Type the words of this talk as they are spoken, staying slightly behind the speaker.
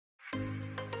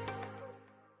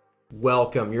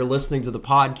Welcome. You're listening to the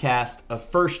podcast of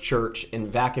First Church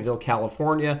in Vacaville,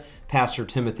 California, Pastor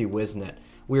Timothy Whiseant.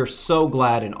 We are so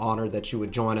glad and honored that you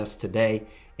would join us today,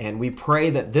 and we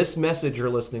pray that this message you're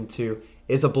listening to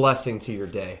is a blessing to your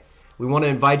day. We want to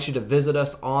invite you to visit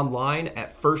us online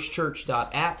at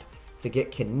firstchurch.app to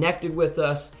get connected with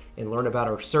us and learn about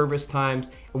our service times.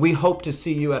 And we hope to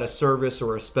see you at a service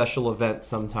or a special event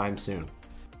sometime soon.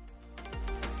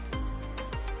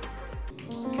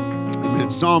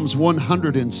 Psalms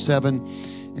 107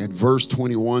 and verse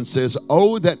 21 says,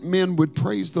 "Oh, that men would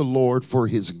praise the Lord for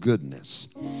his goodness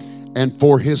and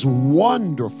for his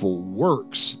wonderful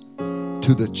works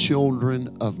to the children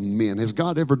of men." Has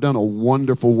God ever done a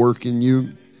wonderful work in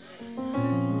you?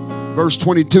 Verse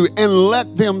 22, "And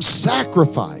let them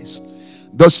sacrifice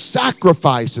the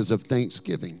sacrifices of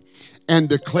thanksgiving and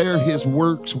declare his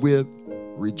works with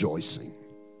rejoicing.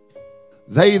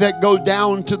 They that go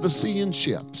down to the sea in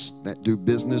ships, that do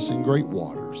business in great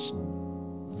waters,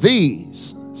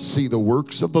 these see the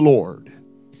works of the Lord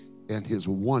and his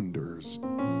wonders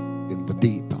in the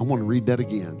deep." I want to read that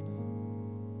again.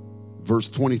 Verse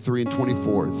 23 and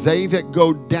 24. "They that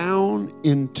go down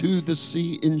into the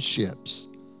sea in ships,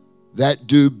 that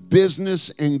do business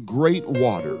in great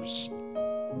waters,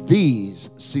 these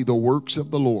see the works of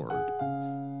the Lord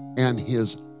and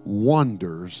his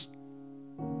wonders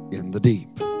in the deep."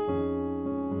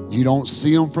 You don't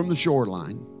see them from the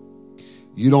shoreline.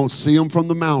 You don't see them from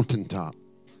the mountaintop.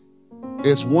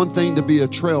 It's one thing to be a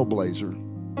trailblazer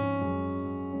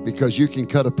because you can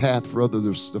cut a path for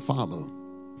others to follow.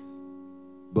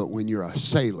 But when you're a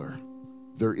sailor,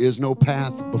 there is no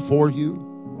path before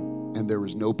you and there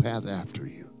is no path after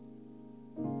you.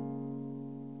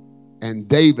 And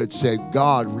David said,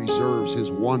 God reserves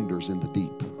his wonders in the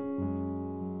deep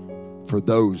for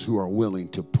those who are willing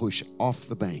to push off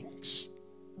the banks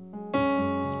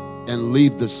and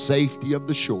leave the safety of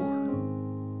the shore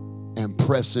and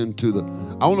press into the,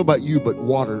 I don't know about you, but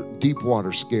deep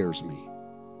water scares me.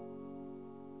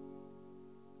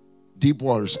 Deep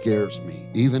water scares me.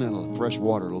 Even in a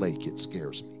freshwater lake, it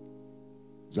scares me.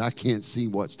 Because I can't see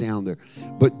what's down there.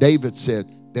 But David said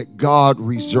that God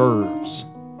reserves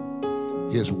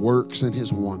his works and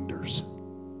his wonders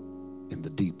in the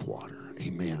deep water.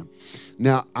 Amen.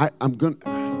 Now, I'm going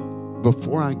to,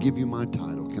 before I give you my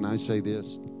title, can I say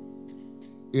this?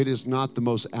 It is not the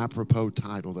most apropos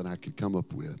title that I could come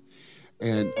up with.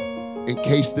 And in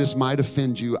case this might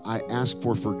offend you, I ask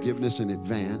for forgiveness in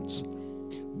advance,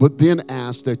 but then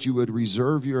ask that you would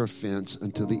reserve your offense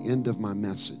until the end of my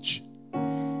message.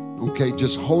 Okay,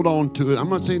 just hold on to it. I'm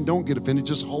not saying don't get offended,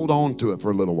 just hold on to it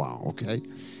for a little while, okay?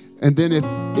 And then if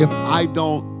I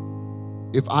don't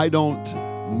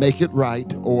make it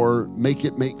right or make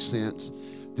it make sense,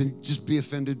 then just be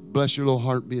offended. Bless your little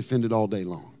heart, be offended all day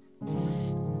long.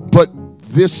 But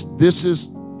this is,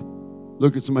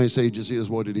 look at somebody and say, it just is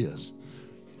what it is.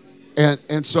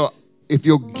 And so if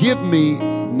you'll give me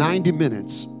 90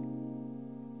 minutes,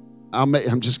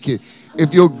 I'm just kidding.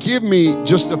 If you'll give me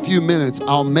just a few minutes,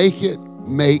 I'll make it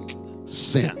make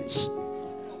sense.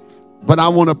 But I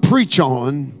want to preach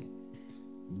on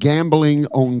gambling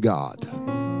on God.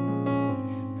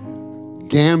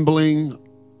 Gambling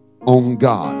on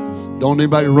God. Don't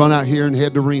anybody run out here and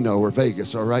head to Reno or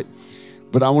Vegas, all right?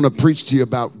 But I want to preach to you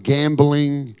about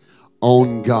gambling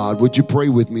on God. Would you pray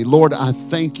with me? Lord, I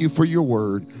thank you for your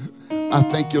word. I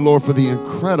thank you, Lord, for the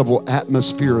incredible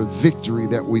atmosphere of victory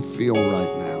that we feel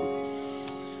right now.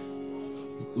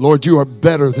 Lord, you are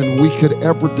better than we could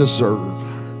ever deserve.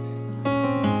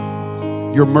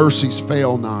 Your mercies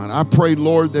fail not. I pray,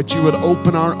 Lord, that you would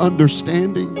open our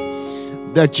understanding,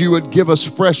 that you would give us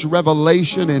fresh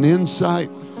revelation and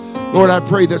insight. Lord, I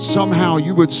pray that somehow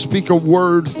you would speak a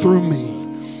word through me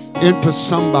into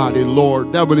somebody,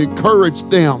 Lord, that would encourage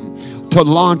them to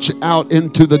launch out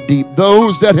into the deep.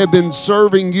 Those that have been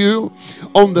serving you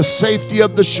on the safety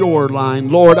of the shoreline,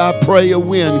 Lord, I pray a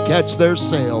wind catch their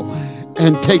sail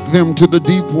and take them to the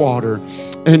deep water.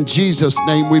 In Jesus'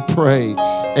 name we pray.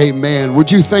 Amen.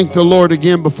 Would you thank the Lord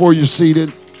again before you're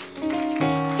seated?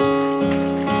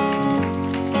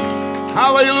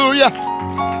 Hallelujah.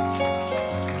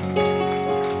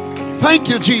 Thank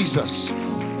you, Jesus.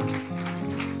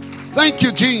 Thank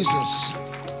you, Jesus.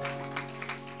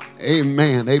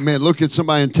 Amen. Amen. Look at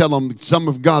somebody and tell them some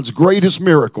of God's greatest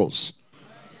miracles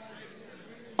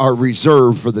are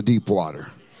reserved for the deep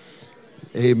water.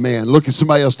 Amen. Look at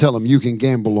somebody else, tell them you can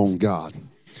gamble on God.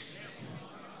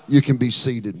 You can be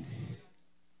seated.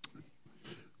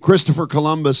 Christopher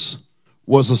Columbus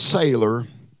was a sailor,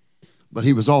 but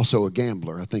he was also a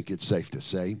gambler, I think it's safe to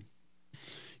say.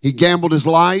 He gambled his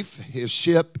life, his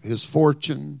ship, his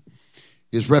fortune,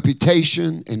 his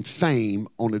reputation and fame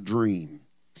on a dream.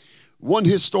 One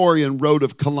historian wrote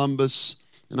of Columbus,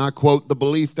 and I quote, "The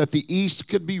belief that the East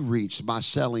could be reached by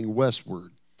sailing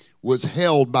westward was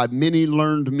held by many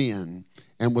learned men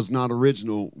and was not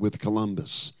original with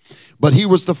Columbus. But he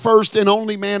was the first and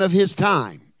only man of his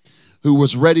time who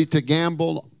was ready to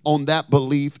gamble on that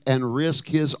belief and risk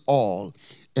his all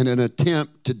in an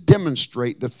attempt to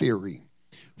demonstrate the theory.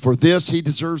 For this, he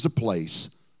deserves a place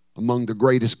among the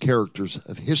greatest characters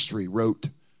of history," wrote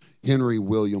Henry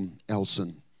William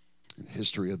Elson in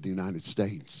History of the United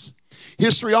States.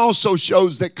 History also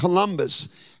shows that Columbus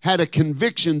had a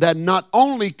conviction that not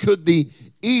only could the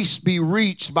East be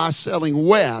reached by sailing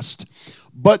west,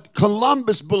 but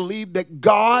Columbus believed that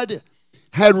God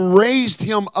had raised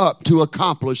him up to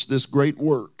accomplish this great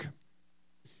work.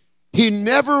 He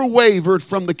never wavered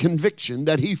from the conviction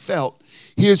that he felt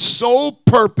his sole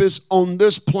purpose on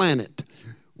this planet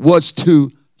was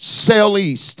to sail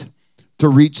east to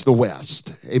reach the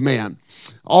west. Amen.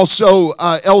 Also,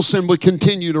 Elson would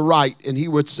continue to write, and he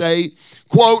would say,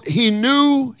 quote, "He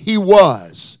knew he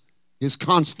was, his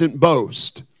constant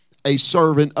boast, a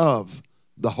servant of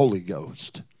the Holy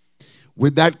Ghost."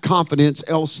 With that confidence,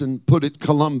 Elson put it,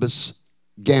 Columbus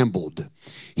gambled.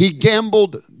 He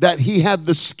gambled that he had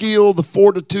the skill, the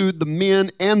fortitude, the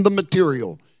men, and the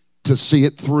material to see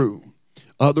it through.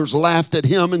 Others laughed at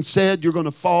him and said, "You're going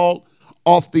to fall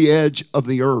off the edge of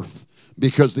the earth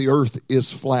because the earth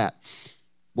is flat."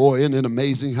 Boy, isn't it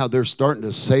amazing how they're starting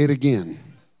to say it again?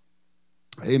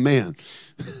 Amen.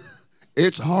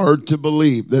 It's hard to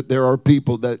believe that there are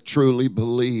people that truly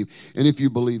believe. And if you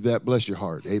believe that, bless your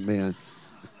heart. Amen.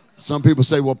 Some people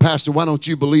say, "Well, Pastor, why don't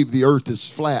you believe the earth is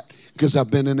flat?" Because I've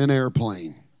been in an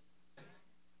airplane.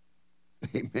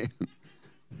 Amen.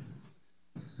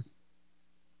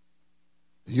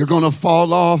 You're going to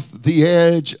fall off the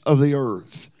edge of the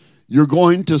earth. You're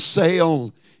going to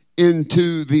sail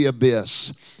into the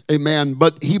abyss. Amen.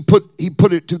 But he put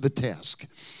it to the test.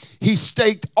 He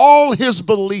staked all his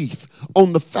belief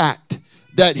on the fact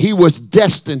that he was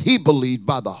destined, he believed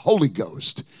by the Holy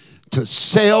Ghost, to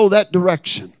sail that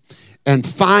direction and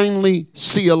finally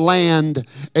see a land,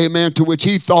 amen, to which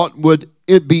he thought would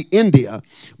it be India,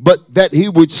 but that he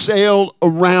would sail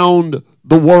around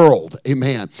the world.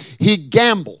 Amen. He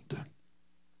gambled.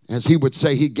 As he would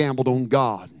say, he gambled on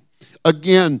God.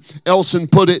 Again, Elson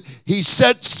put it, "He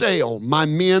set sail, my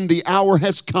men, the hour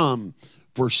has come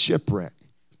for shipwreck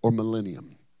or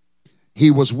millennium."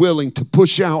 He was willing to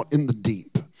push out in the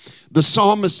deep. The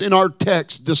psalmist in our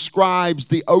text describes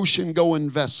the ocean-going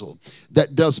vessel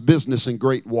that does business in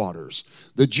great waters.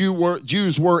 The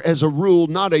Jews were, as a rule,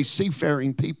 not a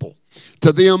seafaring people.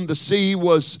 To them, the sea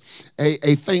was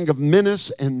a thing of menace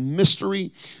and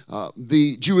mystery.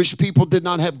 The Jewish people did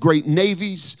not have great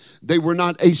navies. They were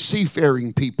not a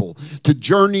seafaring people. To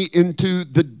journey into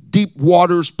the deep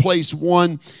waters placed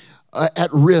one at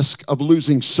risk of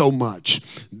losing so much,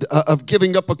 of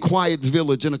giving up a quiet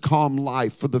village and a calm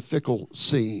life for the fickle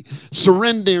sea,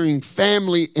 surrendering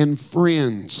family and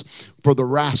friends for the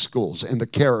rascals and the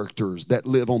characters that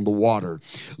live on the water.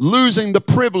 Losing the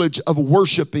privilege of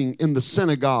worshiping in the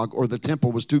synagogue or the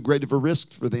temple was too great of a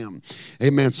risk for them.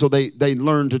 Amen. So they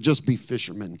learned to just be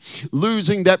fishermen.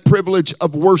 Losing that privilege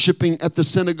of worshiping at the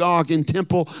synagogue and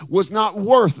temple was not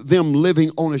worth them living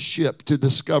on a ship to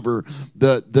discover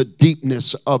the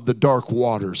deepness of the dark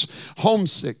waters.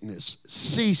 Homesickness,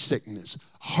 seasickness,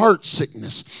 heart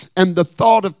sickness, and the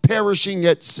thought of perishing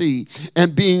at sea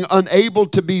and being unable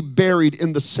to be buried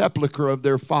in the sepulcher of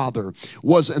their father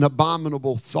was an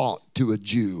abominable thought to a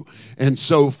Jew. And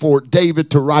so for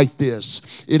David to write this,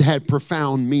 it had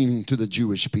profound meaning to the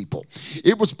Jewish people.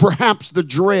 It was perhaps the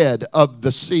dread of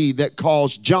the sea that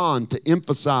caused John to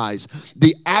emphasize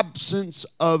the absence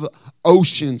of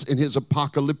oceans in his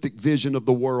apocalyptic vision of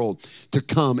the world to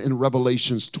come in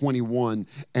Revelations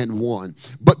 21:1.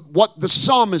 But what the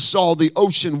psalmist saw the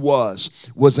ocean was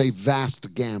a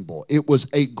vast gamble. It was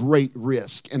a great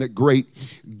risk and a great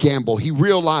gamble. He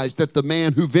realized that the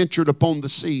man who ventured upon the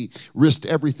sea risked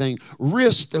everything,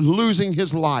 risked losing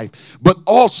his life, but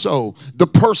also the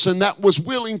person that was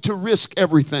willing to risk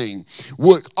everything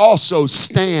would also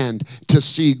stand to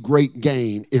see great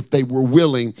gain if they were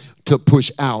willing to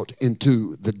push out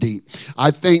into the deep. I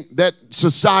think that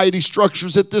society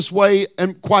structures it this way,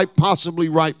 and quite possibly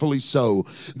rightfully so,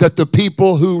 that the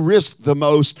people who risk the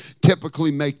most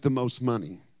typically make the most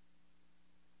money.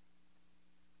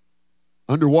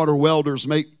 Underwater welders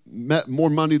make more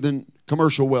money than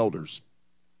commercial welders.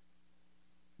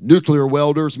 Nuclear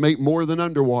welders make more than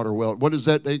underwater welders. What is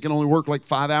that? They can only work like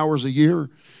 5 hours a year.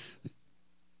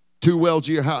 2 welds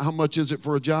a year. How much is it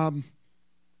for a job?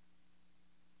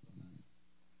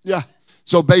 Yeah.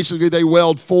 So basically they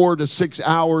weld 4 to 6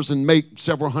 hours and make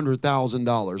several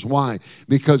 $100,000. Why?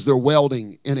 Because they're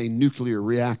welding in a nuclear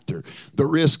reactor. The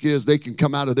risk is they can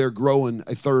come out of there growing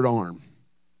a third arm.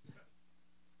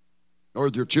 Or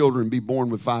their children be born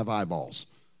with 5 eyeballs.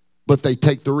 But they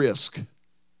take the risk,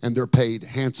 and they're paid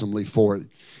handsomely for it.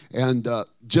 And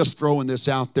just throwing this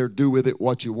out there, do with it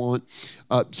what you want.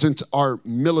 Since our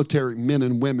military men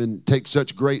and women take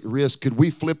such great risk, could we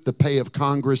flip the pay of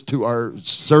Congress to our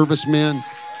servicemen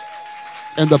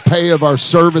and the pay of our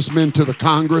servicemen to the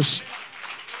Congress?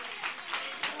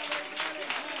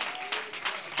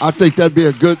 I think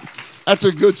that's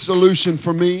a good solution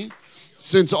for me,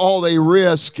 since all they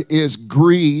risk is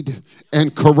greed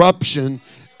and corruption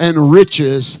and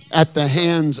riches at the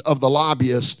hands of the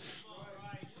lobbyists.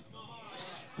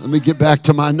 Let me get back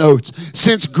to my notes.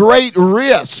 Since great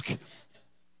risk,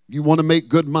 you want to make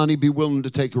good money, be willing to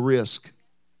take a risk.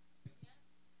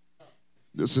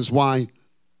 This is why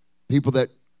people that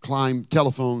climb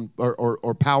telephone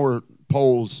or power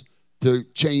poles to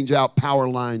change out power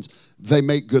lines, they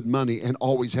make good money and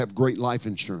always have great life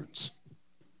insurance.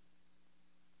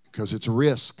 Because it's a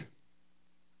risk.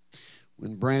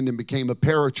 When Brandon became a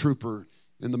paratrooper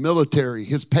in the military,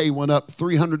 his pay went up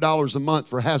 $300 a month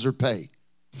for hazard pay.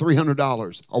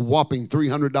 $300, a whopping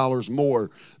 $300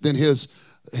 more than his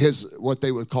what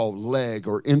they would call leg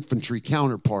or infantry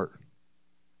counterpart,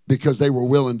 because they were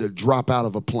willing to drop out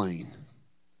of a plane.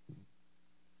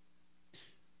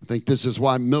 I think this is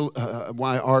why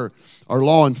our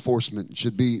law enforcement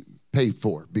should be paid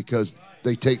for, because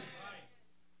they take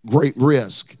great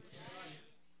risk.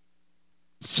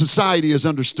 Society has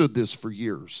understood this for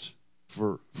years,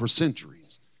 for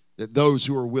centuries, that those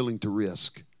who are willing to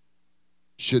risk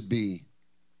should be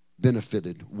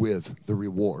benefited with the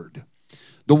reward.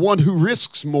 The one who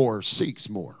risks more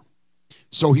seeks more.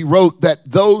 So he wrote that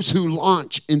those who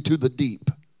launch into the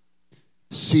deep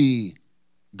see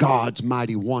God's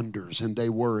mighty wonders, and they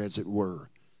were, as it were,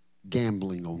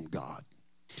 gambling on God.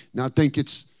 Now, I think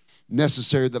it's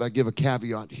necessary that I give a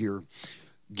caveat here.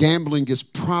 Gambling is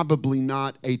probably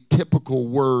not a typical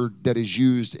word that is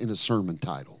used in a sermon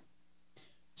title.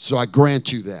 So I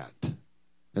grant you that.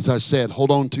 As I said,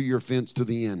 hold on to your fence to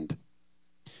the end.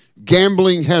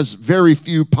 Gambling has very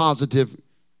few positive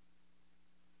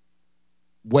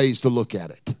ways to look at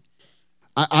it.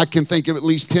 I can think of at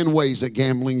least 10 ways that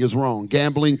gambling is wrong.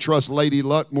 Gambling trusts Lady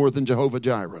Luck more than Jehovah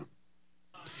Jireh.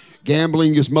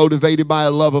 Gambling is motivated by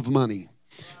a love of money.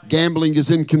 Gambling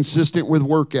is inconsistent with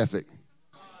work ethic.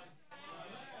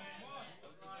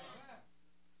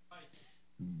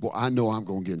 Boy, I know I'm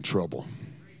going to get in trouble.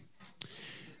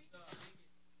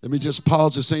 Let me just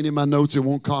pause. This ain't in my notes. It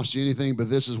won't cost you anything,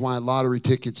 but this is why lottery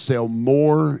tickets sell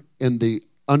more in the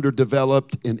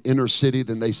underdeveloped and inner city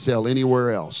than they sell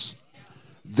anywhere else.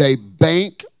 They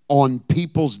bank on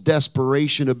people's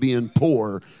desperation of being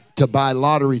poor to buy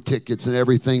lottery tickets and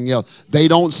everything else. They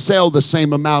don't sell the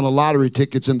same amount of lottery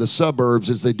tickets in the suburbs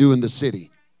as they do in the city.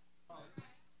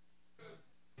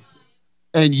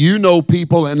 And you know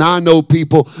people, and I know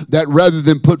people that rather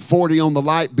than put 40 on the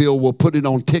light bill will put it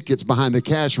on tickets behind the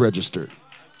cash register.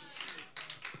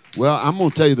 Well, I'm going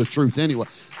to tell you the truth anyway.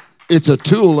 It's a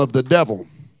tool of the devil.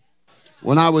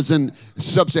 When I was in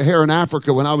sub-Saharan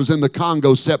Africa, when I was in the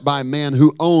Congo, set by a man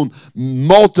who owned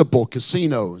multiple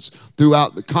casinos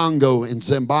throughout the Congo and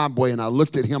Zimbabwe, and I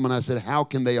looked at him and I said, how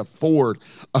can they afford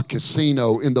a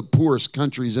casino in the poorest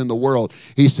countries in the world?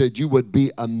 He said, you would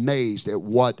be amazed at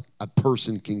what a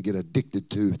person can get addicted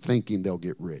to thinking they'll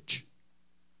get rich.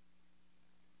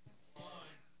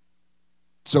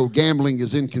 So gambling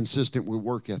is inconsistent with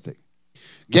work ethic.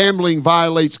 Gambling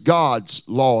violates God's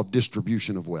law of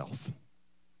distribution of wealth.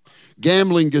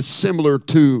 Gambling is similar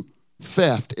to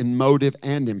theft in motive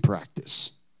and in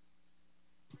practice.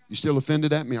 You still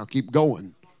offended at me? I'll keep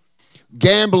going.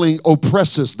 Gambling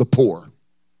oppresses the poor.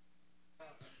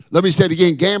 Let me say it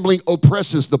again. Gambling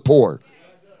oppresses the poor.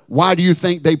 Why do you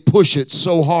think they push it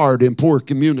so hard in poor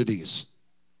communities?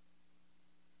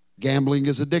 Gambling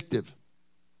is addictive.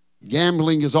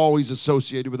 Gambling is always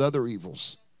associated with other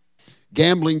evils.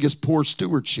 Gambling is poor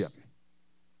stewardship.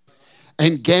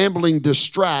 And gambling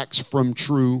distracts from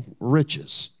true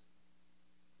riches.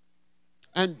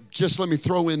 And just let me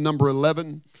throw in number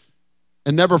 11.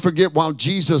 And never forget, while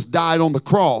Jesus died on the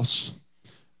cross,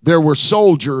 there were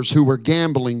soldiers who were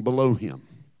gambling below him.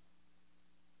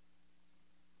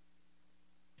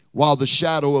 While the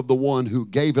shadow of the one who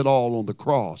gave it all on the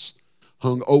cross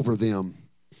hung over them,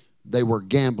 they were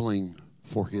gambling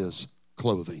for his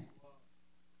clothing.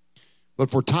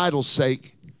 But for title's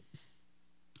sake,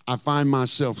 I find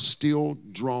myself still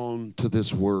drawn to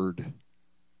this word,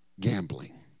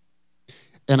 gambling.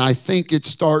 And I think it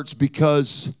starts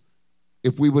because,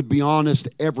 if we would be honest,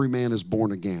 every man is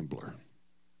born a gambler.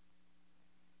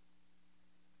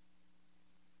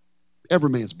 Every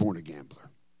man's born a gambler.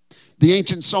 The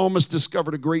ancient psalmist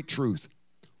discovered a great truth.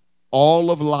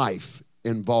 All of life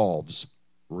involves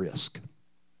risk.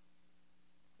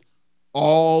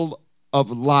 All of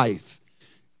life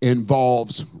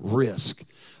involves risk.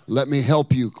 Let me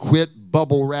help you. Quit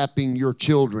bubble wrapping your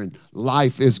children.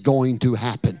 Life is going to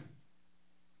happen.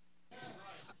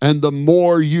 And the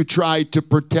more you try to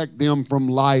protect them from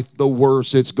life, the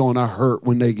worse it's going to hurt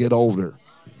when they get older.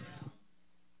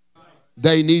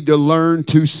 They need to learn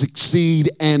to succeed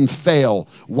and fail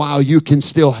while you can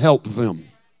still help them.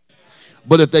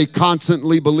 But if they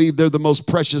constantly believe they're the most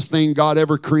precious thing God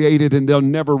ever created and they're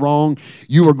never wrong,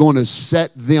 you are going to set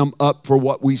them up for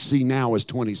what we see now as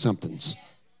 20-somethings.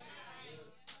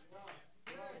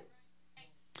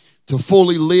 To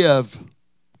fully live,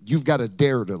 you've got to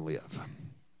dare to live.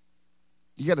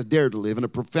 You got to dare to live. In a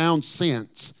profound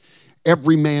sense,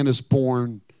 every man is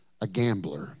born a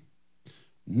gambler.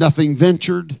 Nothing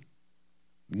ventured,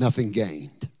 nothing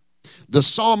gained. The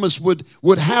psalmist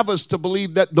would have us to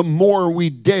believe that the more we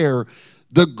dare,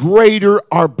 the greater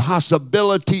our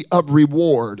possibility of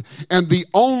reward. And the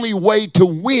only way to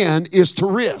win is to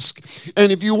risk.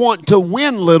 And if you want to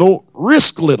win little,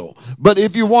 risk little. But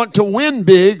if you want to win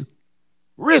big,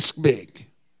 risk big.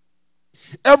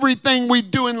 Everything we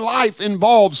do in life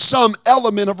involves some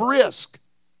element of risk.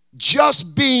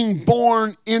 Just being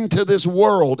born into this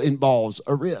world involves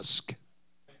a risk.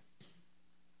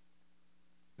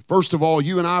 First of all,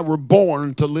 you and I were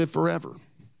born to live forever.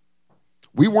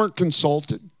 We weren't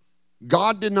consulted.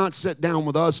 God did not sit down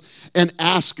with us and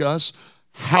ask us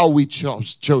how we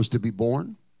chose to be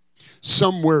born.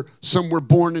 Some were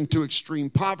born into extreme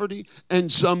poverty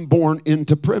and some born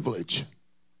into privilege.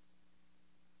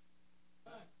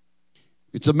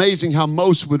 It's amazing how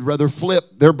most would rather flip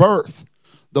their birth.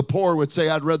 The poor would say,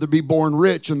 I'd rather be born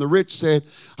rich. And the rich said,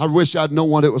 I wish I'd known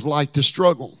what it was like to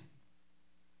struggle.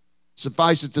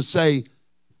 Suffice it to say,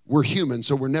 we're human,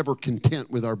 so we're never content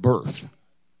with our birth.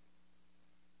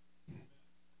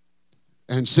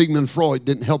 And Sigmund Freud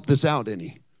didn't help this out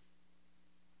any.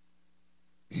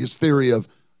 His theory of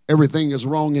everything is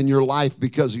wrong in your life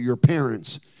because of your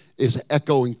parents is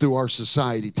echoing through our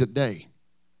society today.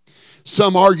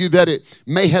 Some argue that it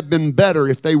may have been better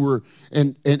if they were,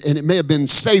 and it may have been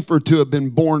safer to have been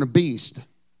born a beast.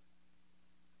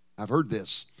 I've heard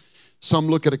this. Some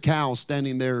look at a cow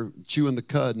standing there chewing the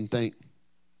cud and think,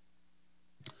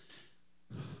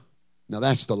 now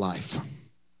that's the life.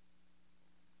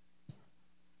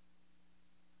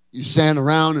 You stand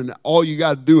around and all you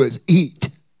got to do is eat.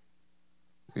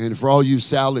 And for all you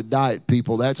salad diet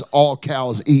people, that's all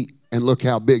cows eat. And look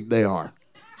how big they are.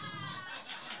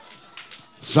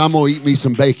 So I'm going to eat me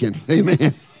some bacon.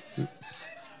 Amen.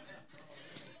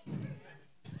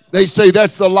 They say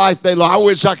that's the life they love. I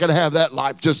wish I could have that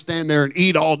life. Just stand there and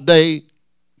eat all day.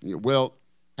 Well,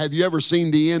 have you ever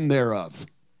seen the end thereof?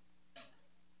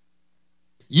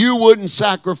 You wouldn't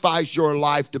sacrifice your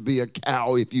life to be a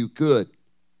cow if you could.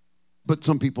 But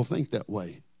some people think that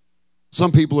way.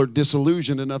 Some people are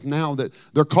disillusioned enough now that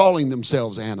they're calling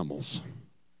themselves animals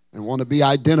and want to be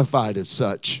identified as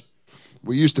such.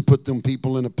 We used to put them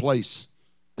people in a place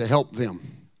to help them.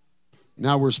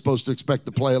 Now we're supposed to expect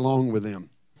to play along with them.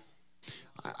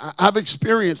 I've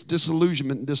experienced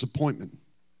disillusionment and disappointment,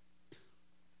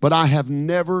 but I have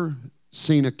never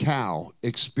seen a cow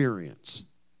experience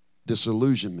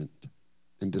disillusionment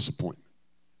and disappointment.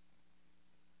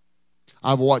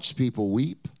 I've watched people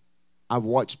weep. I've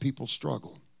watched people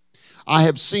struggle. I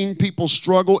have seen people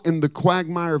struggle in the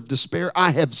quagmire of despair.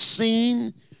 I have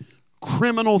seen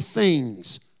criminal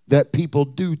things that people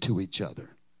do to each other.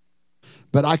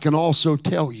 But I can also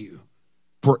tell you,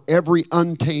 for every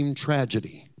untamed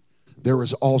tragedy, there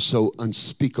is also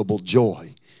unspeakable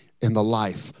joy in the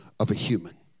life of a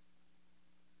human.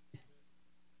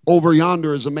 Over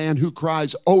yonder is a man who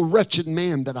cries, "O wretched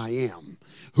man that I am,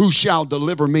 who shall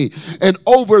deliver me?" And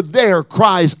over there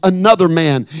cries another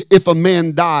man, "If a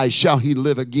man dies, shall he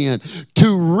live again?"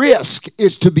 To risk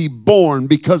is to be born,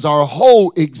 because our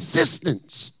whole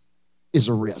existence is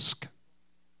a risk.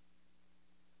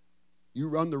 You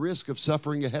run the risk of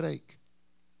suffering a headache.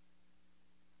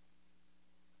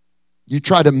 You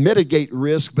try to mitigate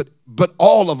risk, but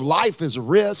all of life is a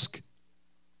risk.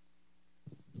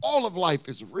 All of life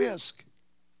is a risk.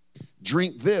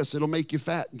 Drink this, it'll make you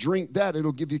fat. Drink that,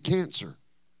 it'll give you cancer.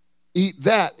 Eat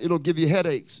that, it'll give you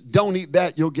headaches. Don't eat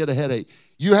that, you'll get a headache.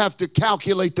 You have to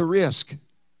calculate the risk.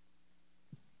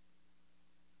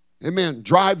 Amen.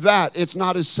 Drive that, it's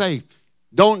not as safe.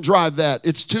 Don't drive that.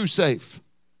 It's too safe.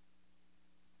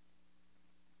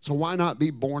 So why not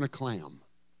be born a clam?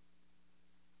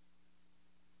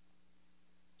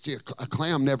 See, a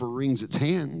clam never wrings its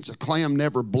hands. A clam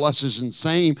never blushes in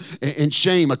shame.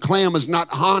 A clam is not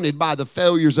haunted by the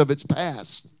failures of its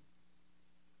past.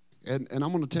 And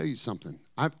I'm going to tell you something.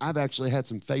 I've actually had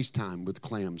some FaceTime with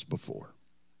clams before.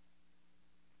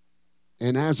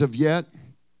 And as of yet,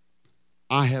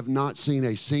 I have not seen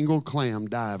a single clam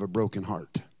die of a broken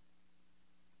heart.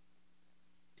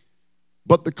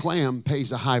 But the clam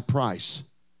pays a high price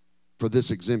for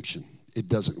this exemption. It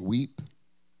doesn't weep,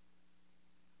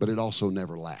 but it also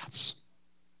never laughs.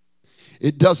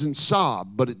 It doesn't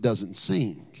sob, but it doesn't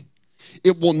sing.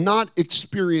 It will not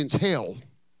experience hell,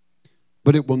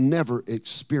 but it will never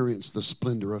experience the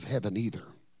splendor of heaven either.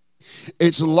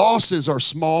 Its losses are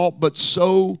small, but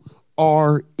so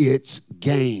are its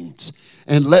gains.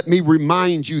 And let me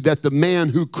remind you that the man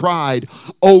who cried,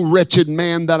 "Oh, wretched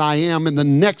man that I am," in the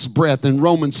next breath in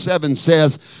Romans 7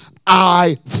 says,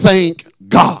 "I thank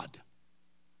God."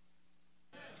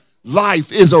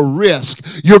 Life is a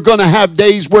risk. You're going to have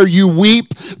days where you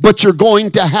weep, but you're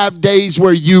going to have days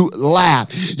where you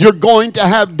laugh. You're going to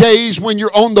have days when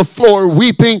you're on the floor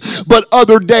weeping, but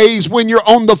other days when you're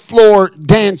on the floor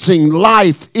dancing.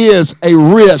 Life is a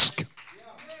risk.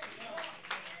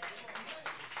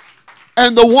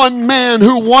 And the one man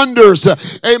who wonders,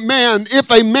 amen,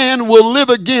 if a man will live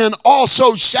again,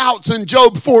 also shouts in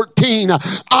Job 14,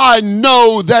 "I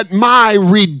know that my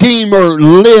Redeemer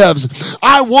lives."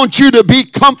 I want you to be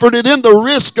comforted in the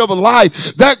risk of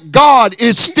life that God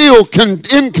is still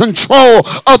in control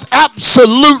of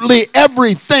absolutely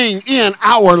everything in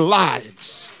our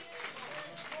lives.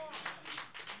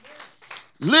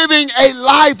 Living a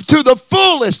life to the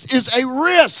fullest is a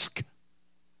risk.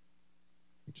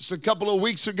 Just a couple of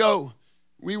weeks ago,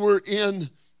 we were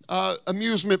in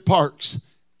amusement parks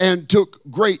and took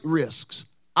great risks.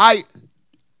 I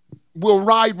will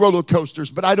ride roller coasters,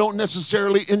 but I don't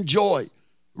necessarily enjoy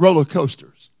roller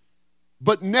coasters.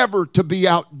 But never to be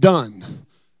outdone.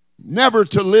 Never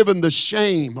to live in the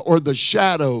shame or the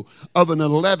shadow of an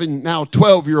 11, now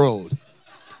 12-year-old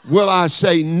will I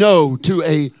say no to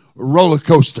a roller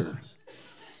coaster.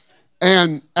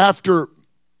 And after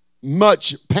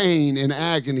much pain and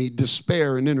agony,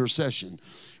 despair and intercession,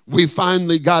 we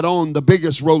finally got on the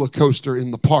biggest roller coaster in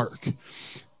the park.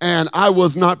 And I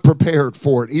was not prepared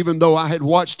for it, even though I had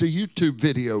watched a YouTube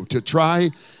video to try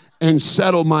and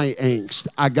settle my angst.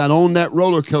 I got on that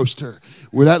roller coaster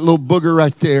with that little booger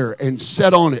right there and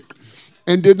sat on it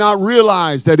and did not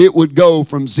realize that it would go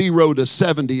from 0 to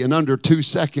 70 in under 2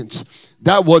 seconds.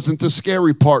 That wasn't the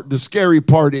scary part. The scary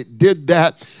part, it did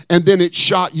that, and then it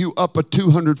shot you up a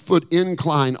 200-foot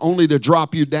incline only to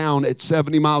drop you down at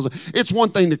 70 miles. It's one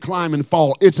thing to climb and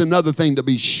fall. It's another thing to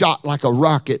be shot like a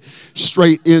rocket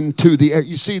straight into the air.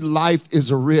 You see, life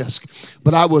is a risk.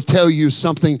 But I will tell you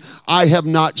something. I have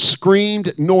not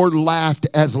screamed nor laughed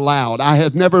as loud. I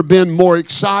have never been more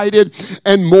excited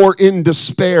and more in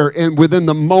despair and within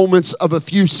the moments of a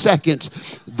few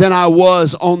seconds than I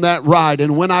was on that ride.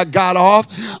 And when I got off,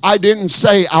 I didn't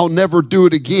say I'll never do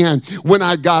it again. When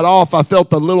I got off, I felt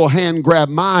the little hand grab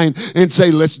mine and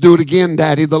say, "Let's do it again,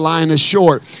 Daddy. The line is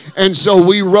short." And so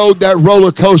we rode that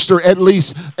roller coaster at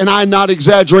least, and I not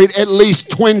exaggerate, at least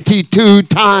 22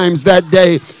 times that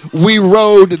day. We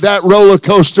rode that roller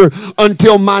coaster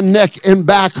until my neck and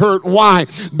back hurt. Why?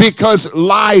 Because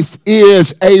life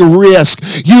is a risk.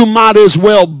 You might as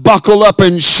well buckle up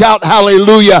and shout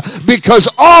hallelujah, because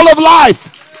all of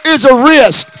life is a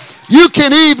risk. You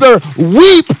can either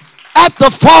weep at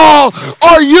the fall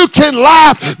or you can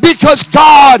laugh because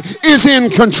God is in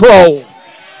control.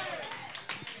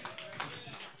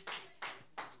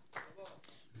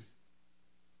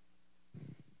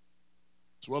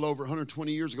 It's well over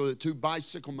 120 years ago that two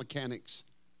bicycle mechanics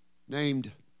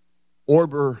named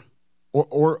Orville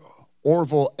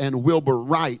and Wilbur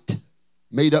Wright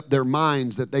made up their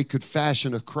minds that they could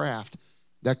fashion a craft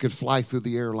that could fly through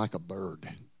the air like a bird.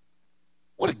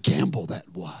 What a gamble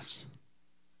that was.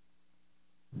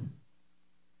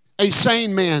 A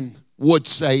sane man would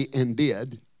say and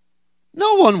did,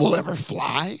 "No one will ever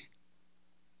fly."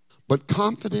 But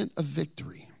confident of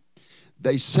victory,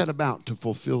 they set about to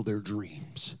fulfill their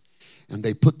dreams. And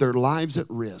they put their lives at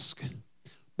risk,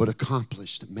 but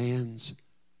accomplished man's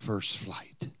first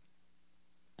flight.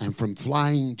 And from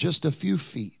flying just a few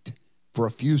feet for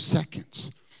a few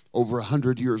seconds over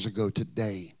 100 years ago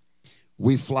today,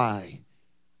 we fly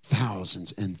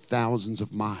thousands and thousands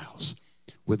of miles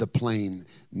with a plane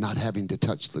not having to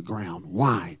touch the ground.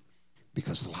 Why?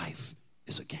 Because life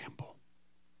is a gamble.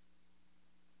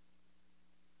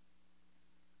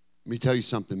 me tell you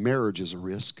something. Marriage is a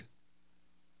risk.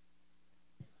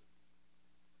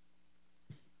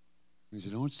 He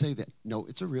said, don't say that. No,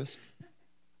 it's a risk.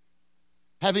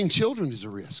 Having children is a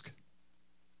risk.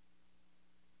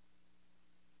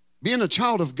 Being a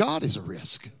child of God is a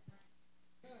risk.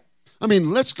 I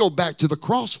mean, let's go back to the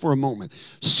cross for a moment.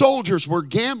 Soldiers were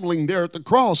gambling there at the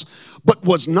cross, but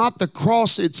was not the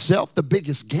cross itself the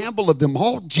biggest gamble of them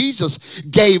all? Jesus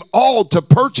gave all to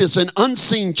purchase an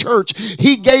unseen church.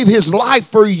 He gave his life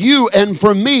for you and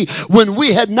for me when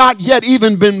we had not yet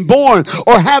even been born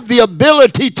or have the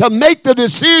ability to make the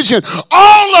decision.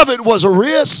 All of it was a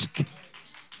risk.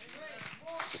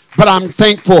 But I'm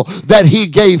thankful that he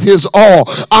gave his all.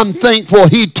 I'm thankful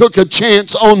he took a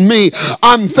chance on me.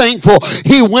 I'm thankful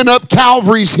he went up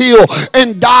Calvary's hill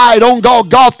and died on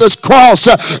Golgotha's cross.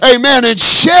 Amen. And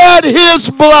shed his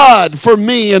blood for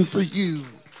me and for you.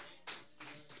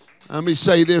 Let me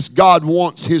say this. God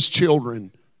wants his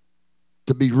children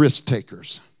to be risk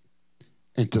takers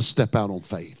and to step out on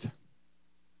faith.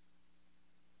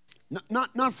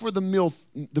 Not for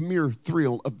the mere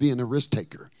thrill of being a risk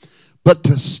taker, but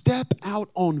to step out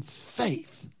on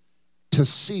faith to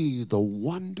see the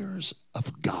wonders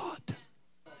of God.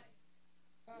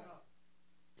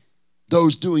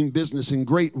 Those doing business in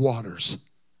great waters,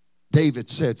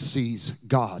 David said, sees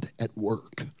God at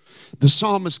work. The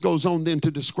psalmist goes on then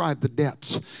to describe the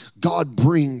depths. God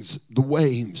brings the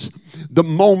waves. The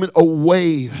moment a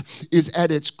wave is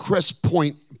at its crest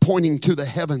point, pointing to the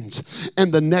heavens,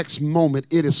 and the next moment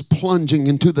it is plunging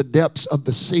into the depths of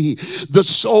the sea. The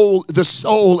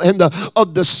soul and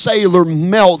of the sailor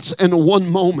melts in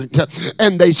one moment,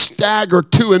 and they stagger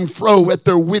to and fro at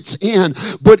their wits' end.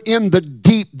 But in the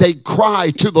deep they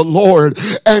cry to the Lord,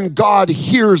 and God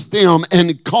hears them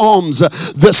and calms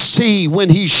the sea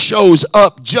when he shows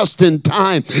up just in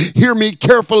time. Hear me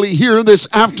carefully here this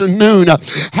afternoon.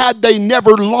 Had they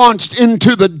never launched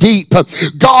into the deep,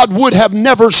 God would have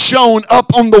never shown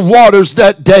up on the waters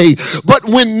that day. But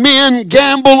when men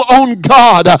gamble on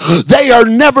God, they are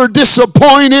never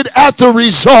disappointed at the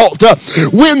result.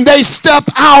 When they step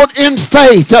out in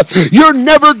faith, you're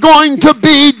never going to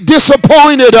be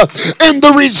disappointed in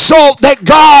the result that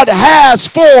God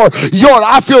has for your.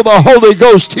 I feel the Holy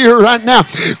Ghost here right now.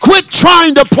 Quit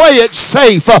trying to play it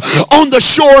safe on the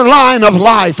shoreline of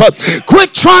life.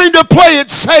 Quit trying to play it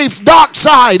safe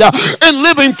dockside and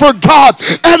living for God,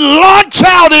 and launch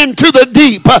out into the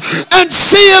deep and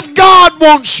see if God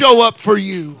won't show up for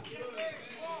you.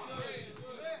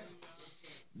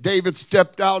 David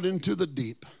stepped out into the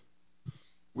deep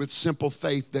with simple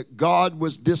faith that God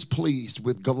was displeased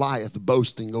with Goliath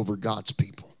boasting over God's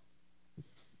people.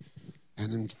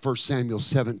 And in 1 Samuel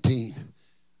 17,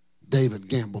 David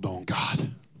gambled on God,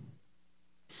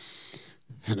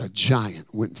 and a giant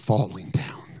went falling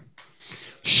down.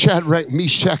 Shadrach,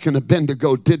 Meshach, and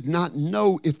Abednego did not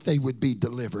know if they would be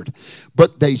delivered,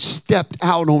 but they stepped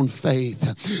out on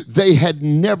faith. They had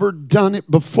never done it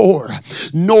before,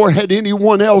 nor had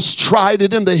anyone else tried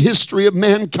it in the history of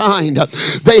mankind.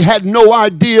 They had no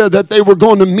idea that they were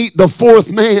going to meet the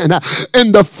fourth man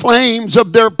in the flames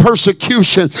of their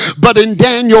persecution. But in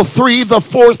Daniel 3, the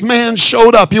fourth man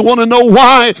showed up. You want to know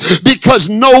why? Because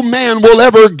no man will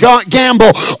ever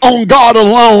gamble on God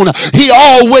alone. He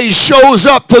always shows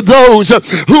up to those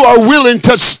who are willing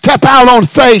to step out on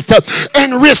faith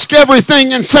and risk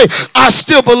everything and say, I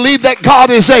still believe that God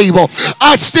is able.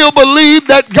 I still believe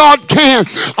that God can.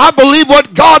 I believe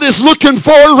what God is looking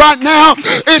for right now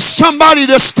is somebody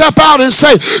to step out and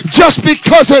say, just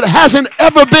because it hasn't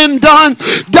ever been done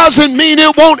doesn't mean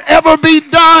it won't ever be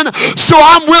done. So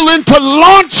I'm willing to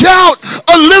launch out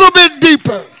a little bit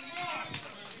deeper.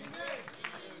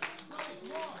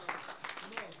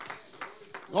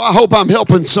 Well, I hope I'm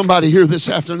helping somebody here this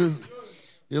afternoon.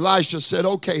 Elisha said,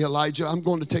 okay, Elijah, I'm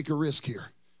going to take a risk here.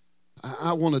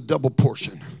 I want a double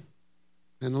portion.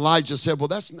 And Elijah said, well,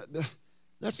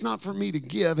 that's not for me to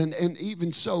give. And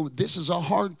even so, this is a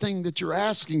hard thing that you're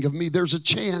asking of me. There's a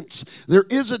chance. There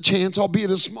is a chance, albeit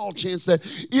a small chance, that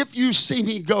if you see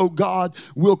me go, God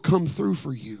will come through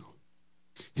for you.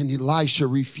 And Elisha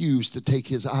refused to take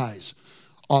his eyes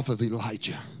off of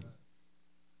Elijah.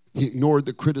 He ignored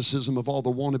the criticism of all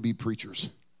the wannabe preachers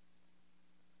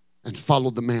and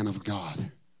followed the man of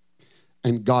God.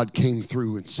 And God came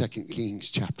through in 2 Kings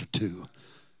chapter 2.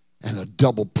 And a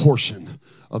double portion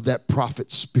of that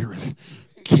prophet's spirit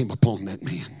came upon that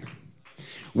man.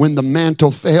 When the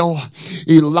mantle fell,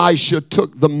 Elisha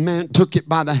took it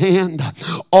by the hand.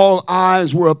 All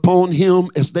eyes were upon him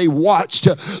as they watched,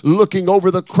 looking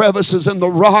over the crevices in the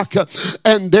rock.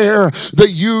 And there, the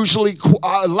usually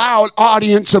loud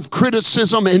audience of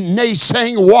criticism and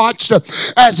naysaying watched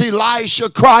as Elisha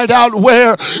cried out,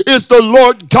 "Where is the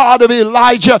Lord God of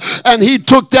Elijah?" And he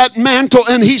took that mantle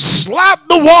and he slapped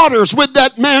the waters with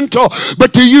that mantle.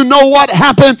 But do you know what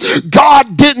happened?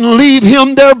 God didn't leave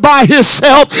him there by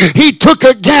himself. He took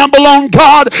a gamble on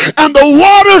God, and the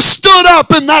water stood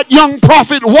up, and that young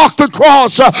prophet walked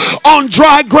across on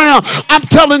dry ground. I'm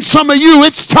telling some of you,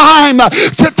 it's time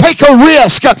to take a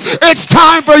risk. It's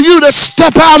time for you to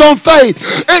step out on faith.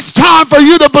 It's time for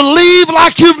you to believe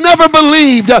like you've never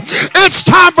believed. It's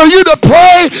time for you to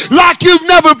pray like you've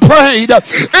never prayed.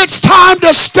 It's time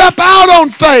to step out on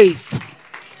faith.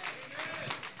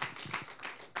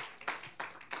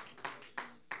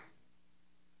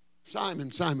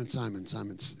 Simon, sit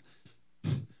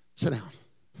down.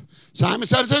 Simon,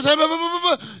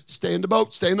 stay in the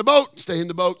boat.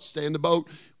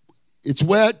 It's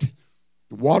wet.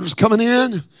 The water's coming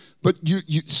in, but you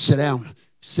sit down.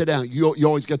 You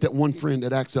always got that one friend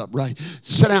that acts up, right?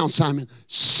 Sit down, Simon.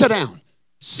 Sit down.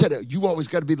 You always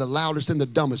got to be the loudest and the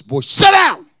dumbest, boy. Sit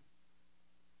down.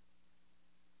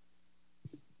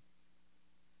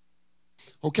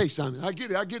 Okay, Simon, I get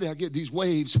it. These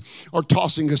waves are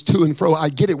tossing us to and fro. I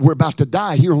get it. We're about to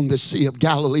die here on this Sea of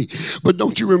Galilee. But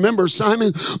don't you remember,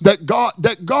 Simon, that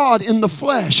God in the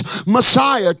flesh,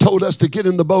 Messiah, told us to get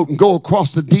in the boat and go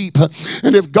across the deep.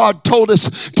 And if God told us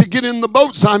to get in the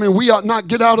boat, Simon, we ought not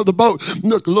get out of the boat.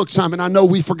 Look, Simon, I know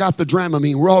we forgot the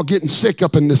Dramamine. We're all getting sick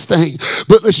up in this thing.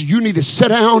 But listen, you need to sit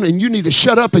down and you need to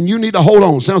shut up and you need to hold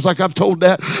on. Sounds like I've told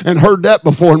that and heard that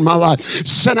before in my life.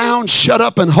 Sit down, shut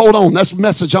up, and hold on. That's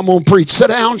message I'm going to preach. Sit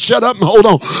down, shut up, and hold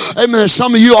on. Amen.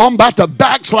 Some of you, I'm about to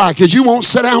backslide because you won't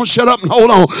sit down, shut up, and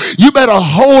hold on. You better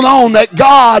hold on that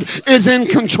God is in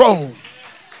control.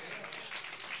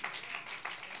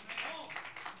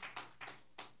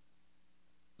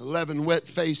 The 11 wet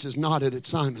faces nodded at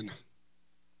Simon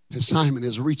as Simon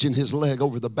is reaching his leg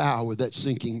over the bow of that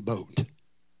sinking boat.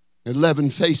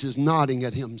 11 faces nodding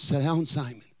at him. Sit down,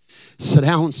 Simon. Sit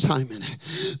down, Simon.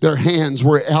 Their hands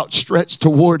were outstretched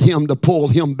toward him to pull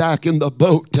him back in the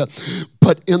boat.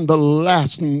 But in the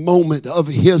last moment of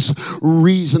his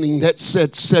reasoning that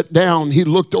said, sit down, he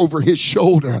looked over his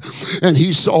shoulder and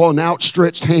he saw an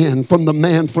outstretched hand from the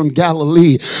man from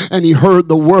Galilee. And he heard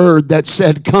the word that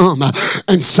said, come.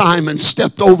 And Simon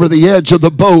stepped over the edge of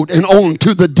the boat and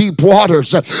onto the deep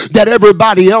waters that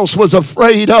everybody else was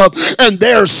afraid of. And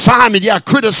there's Simon. Yeah,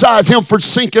 criticize him for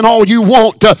sinking all you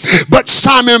want. But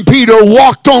Simon Peter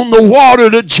walked on the water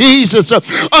to Jesus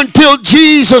until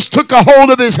Jesus took a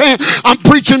hold of his hand. I'm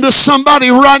preaching to somebody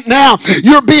right now.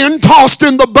 You're being tossed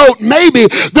in the boat. Maybe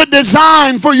the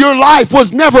design for your life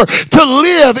was never to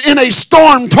live in a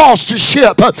storm-tossed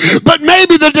ship. But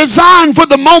maybe the design for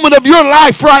the moment of your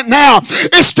life right now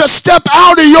is to step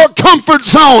out of your comfort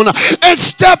zone and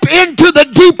step into the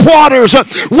deep waters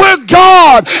where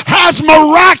God has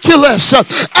miraculous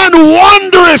and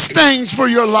wondrous things for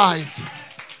your life.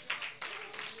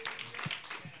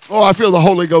 Oh, I feel the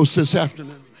Holy Ghost this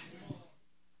afternoon.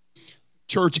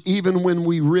 Church, even when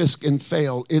we risk and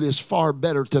fail, it is far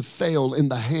better to fail in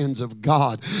the hands of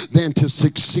God than to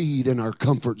succeed in our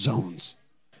comfort zones.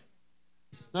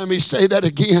 Let me say that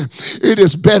again. It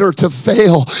is better to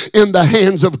fail in the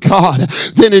hands of God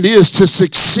than it is to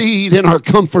succeed in our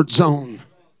comfort zone.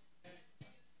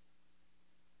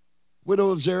 Widow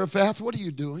of Zarephath, what are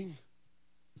you doing?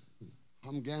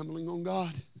 I'm gambling on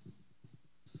God.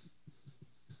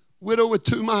 Widow with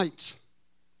 2 mites.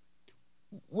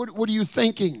 What are you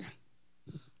thinking?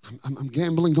 I'm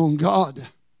gambling on God.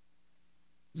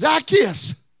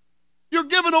 Zacchaeus, you're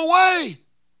giving away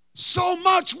so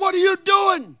much. What are you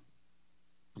doing?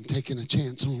 I'm taking a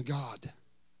chance on God.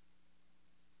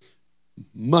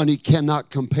 Money cannot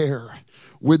compare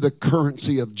with the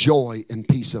currency of joy and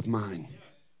peace of mind.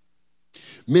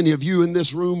 Many of you in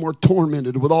this room were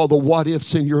tormented with all the what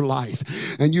ifs in your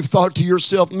life. And you've thought to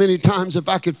yourself many times, if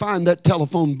I could find that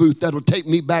telephone booth that would take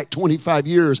me back 25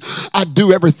 years, I'd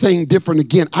do everything different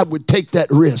again. I would take that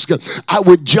risk. I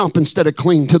would jump instead of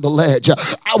cling to the ledge.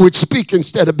 I would speak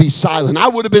instead of be silent. I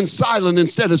would have been silent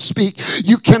instead of speak.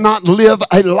 You cannot live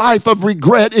a life of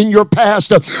regret in your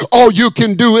past. All you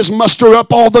can do is muster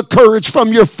up all the courage from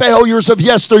your failures of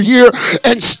yesteryear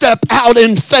and step out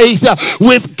in faith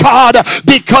with God.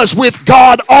 because with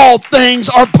God all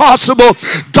things are possible.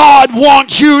 God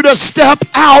wants you to step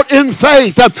out in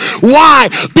faith. Why?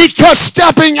 Because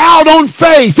stepping out on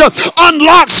faith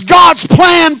unlocks God's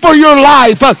plan for your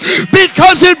life,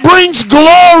 because it brings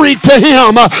glory to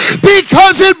Him.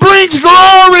 Because it brings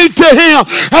glory to Him.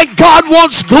 And God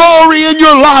wants glory in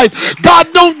your life. God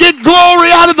don't get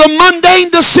glory out of the mundane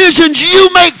decisions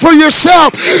you make for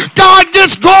yourself. God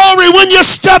gets glory when you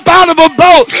step out of a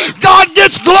boat. God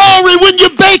gets glory when you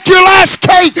bake your last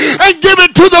cake and give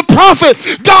it to the prophet.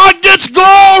 God gets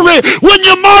glory when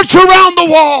you march around the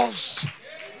walls.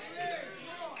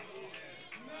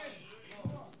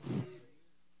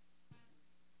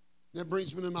 That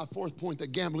brings me to my fourth point,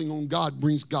 that gambling on God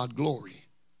brings God glory.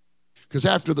 Because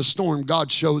after the storm,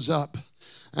 God shows up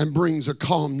and brings a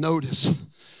calm notice.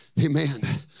 Amen.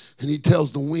 And He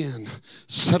tells the wind,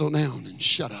 settle down and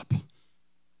shut up.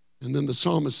 And then the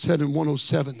psalmist said in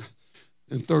 107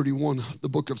 and 31 of the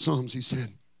book of Psalms, he said,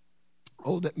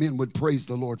 oh, that men would praise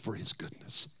the Lord for His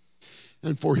goodness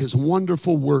and for His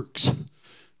wonderful works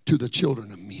to the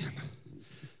children of men.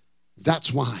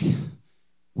 That's why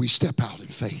we step out in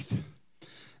faith.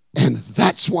 And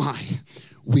that's why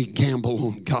we gamble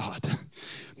on God,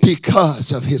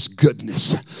 because of His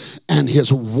goodness and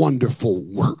His wonderful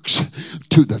works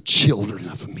to the children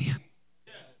of men.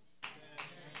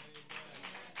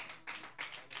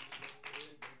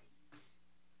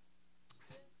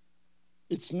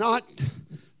 It's not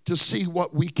to see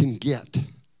what we can get,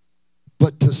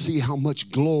 but to see how much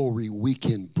glory we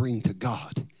can bring to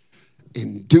God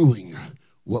in doing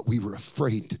what we were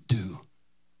afraid to do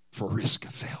for risk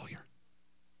of failure.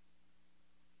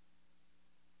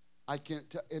 I can't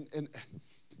tell,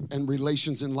 and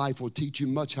relations in life will teach you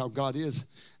much how God is.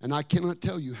 And I cannot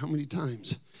tell you how many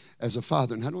times as a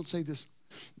father, and I don't say this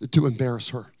to embarrass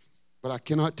her, but I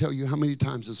cannot tell you how many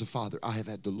times as a father I have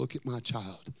had to look at my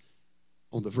child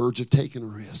on the verge of taking a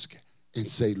risk and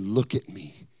say, look at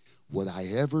me. Would I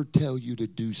ever tell you to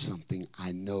do something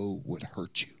I know would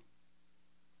hurt you?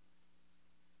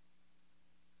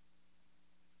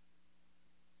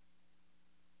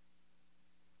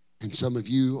 And some of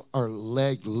you are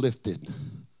leg lifted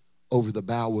over the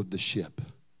bow of the ship,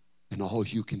 and all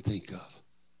you can think of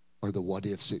are the what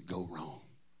ifs that go wrong.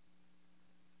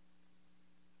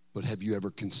 But have you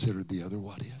ever considered the other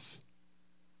what if?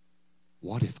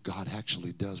 What if God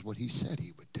actually does what He said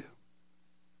He would do?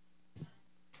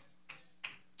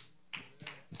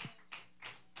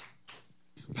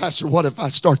 Pastor, what if I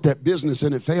start that business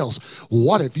and it fails?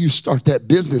 What if you start that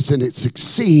business and it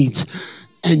succeeds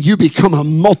and you become a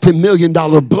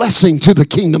multi-million-dollar blessing to the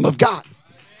kingdom of God?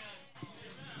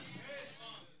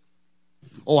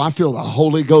 Oh, I feel the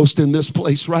Holy Ghost in this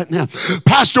place right now.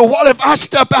 Pastor, what if I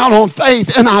step out on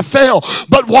faith and I fail?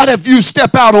 But what if you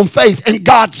step out on faith and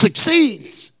God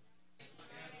succeeds?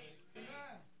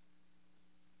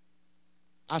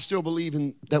 I still believe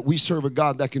in that we serve a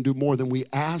God that can do more than we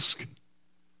ask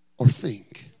or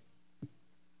think.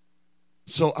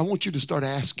 So I want you to start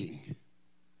asking,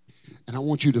 and I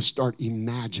want you to start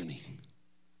imagining.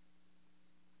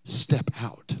 Step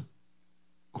out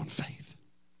on faith.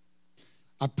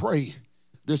 I pray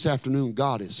this afternoon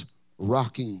God is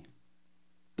rocking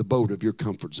the boat of your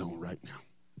comfort zone right now,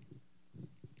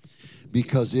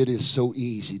 because it is so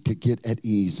easy to get at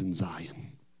ease in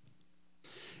Zion.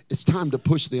 It's time to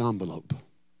push the envelope.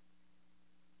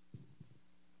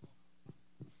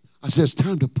 I said it's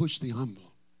time to push the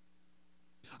envelope.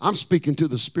 I'm speaking to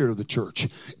the spirit of the church.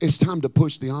 It's time to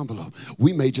push the envelope.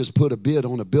 We may just put a bid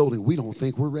on a building we don't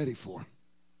think we're ready for.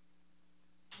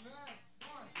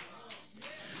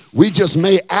 We just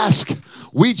may ask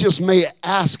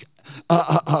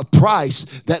a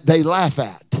price that they laugh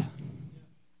at.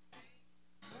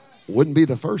 Wouldn't be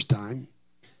the first time.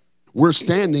 We're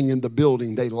standing in the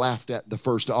building they laughed at the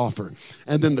first offer.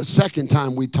 And then the second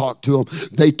time we talked to them,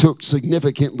 they took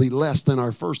significantly less than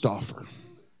our first offer.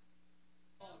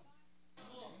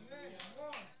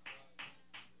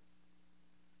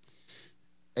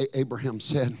 Abraham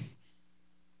said,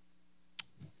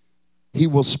 He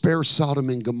will spare Sodom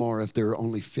and Gomorrah if there are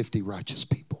only 50 righteous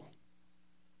people.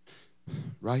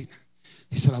 Right?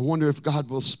 He said, I wonder if God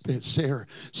will spare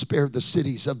the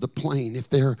cities of the plain. If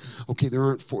there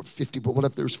aren't 50, but what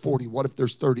if there's 40? What if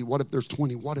there's 30? What if there's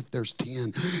 20? What if there's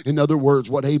 10? In other words,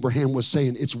 what Abraham was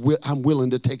saying, I'm willing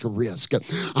to take a risk.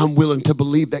 I'm willing to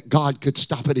believe that God could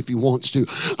stop it if He wants to.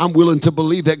 I'm willing to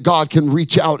believe that God can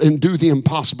reach out and do the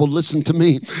impossible. Listen to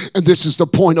me. And this is the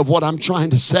point of what I'm trying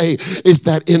to say, is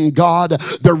that in God,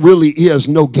 there really is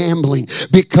no gambling,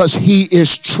 because He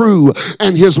is true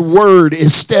and His word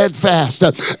is steadfast.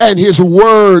 last, and his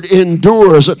word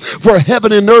endures. For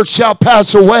heaven and earth shall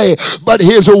pass away, but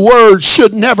his word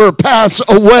should never pass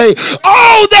away.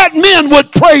 Oh, that men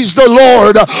would praise the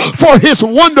Lord for his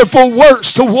wonderful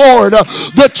works toward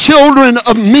the children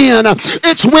of men.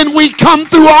 It's when we come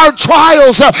through our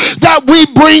trials that we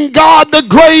bring God the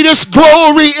greatest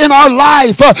glory in our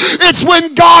life. It's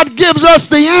when God gives us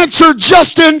the answer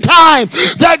just in time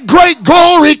that great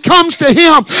glory comes to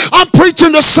him. I'm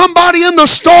preaching to somebody in the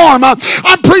storm.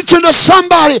 I'm preaching to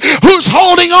somebody who's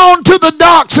holding on to the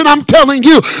docks, and I'm telling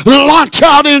you, launch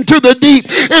out into the deep.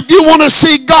 If you want to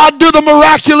see God do the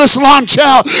miraculous, launch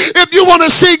out. If you want to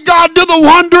see God do the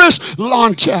wondrous,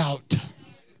 launch out.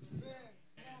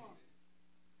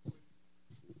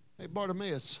 Hey,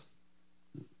 Bartimaeus,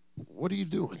 what are you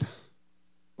doing?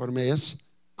 Bartimaeus,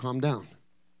 calm down.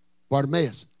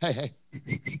 Bartimaeus, hey,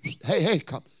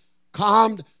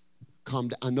 calm down.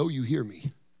 I know you hear me.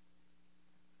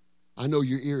 I know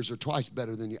your ears are twice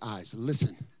better than your eyes.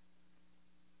 Listen,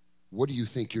 what do you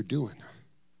think you're doing?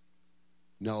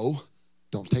 No,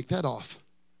 don't take that off.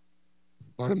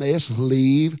 Bartimaeus,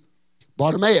 leave.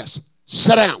 Bartimaeus,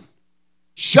 sit down.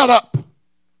 Shut up.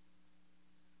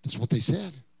 That's what they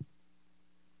said.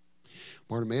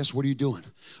 Bartimaeus, what are you doing?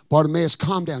 Bartimaeus,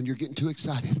 calm down. You're getting too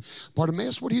excited.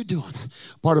 Bartimaeus, what are you doing?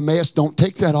 Bartimaeus, don't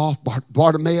take that off.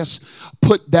 Bartimaeus,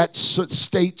 put that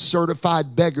state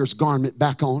certified beggar's garment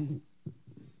back on.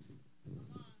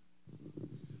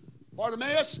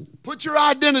 Bartimaeus, put your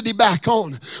identity back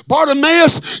on.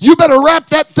 Bartimaeus, you better wrap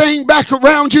that thing back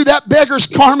around you, that beggar's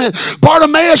garment.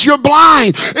 Bartimaeus, you're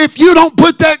blind. If you don't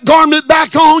put that garment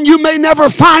back on, you may never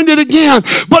find it again.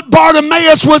 But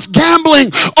Bartimaeus was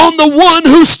gambling on the one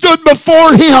who stood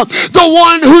before him, the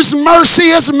one whose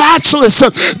mercy is matchless,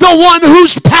 the one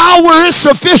whose power is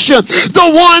sufficient, the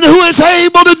one who is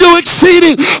able to do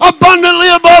exceeding abundantly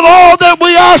above all that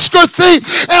we ask or think.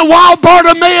 And while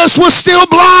Bartimaeus was still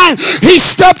blind, he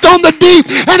stepped on the deep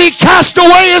and he cast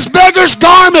away his beggar's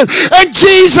garment. And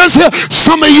Jesus,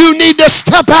 some of you need to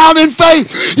step out in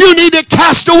faith. You need to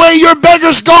cast away your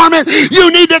beggar's garment.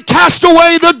 You need to cast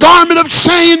away the garment of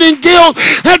shame and guilt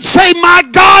and say, my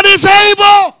God is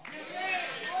able.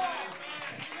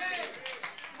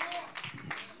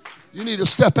 You need to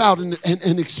step out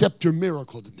and accept your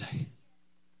miracle today.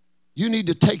 You need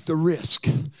to take the risk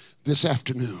this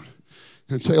afternoon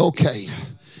and say, okay,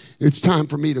 it's time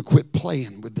for me to quit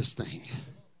playing with this thing.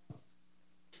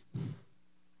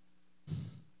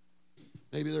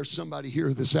 Maybe there's somebody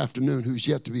here this afternoon who's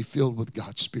yet to be filled with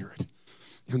God's Spirit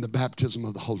and the baptism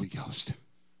of the Holy Ghost.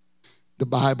 The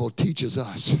Bible teaches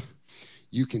us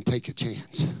you can take a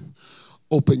chance.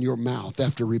 Open your mouth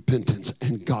after repentance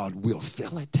and God will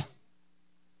fill it.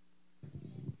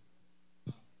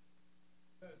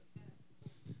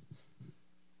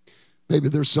 Maybe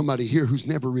there's somebody here who's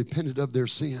never repented of their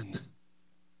sin.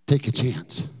 Take a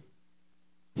chance.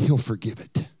 He'll forgive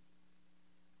it.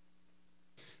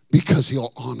 Because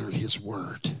he'll honor his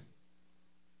word.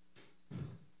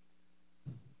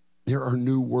 There are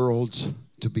new worlds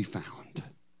to be found.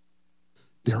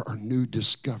 There are new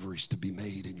discoveries to be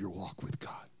made in your walk with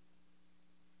God.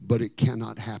 But it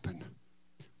cannot happen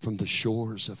from the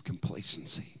shores of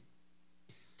complacency.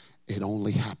 It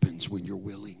only happens when you're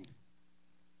willing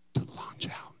to launch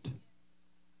out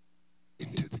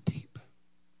into the deep.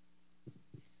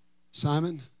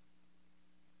 Simon,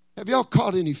 have y'all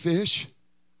caught any fish?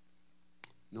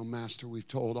 No, Master, we've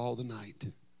toiled all the night.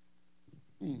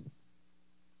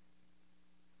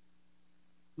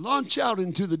 Launch out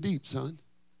into the deep, son.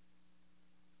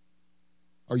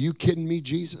 Are you kidding me,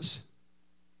 Jesus?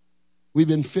 We've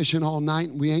been fishing all night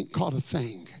and we ain't caught a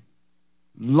thing.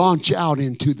 Launch out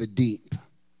into the deep.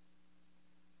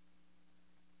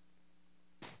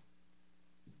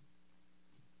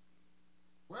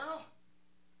 Well,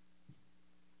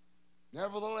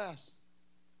 nevertheless,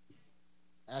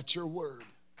 at your word.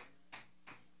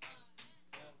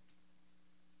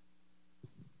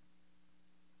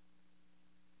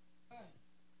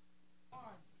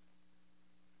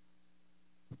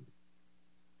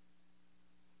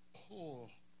 Oh,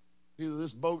 either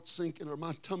this boat's sinking or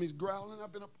my tummy's growling.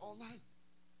 I've been up all night.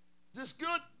 Is this good?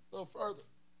 A little further.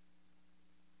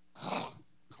 Oh,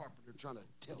 carpenter trying to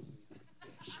tell me how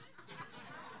to fish.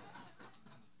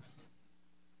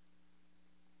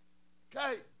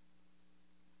 Okay.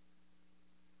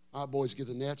 All right, boys, get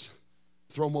the nets.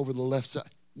 Throw them over the left side.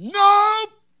 Nope.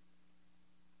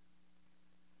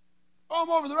 Throw them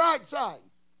over the right side.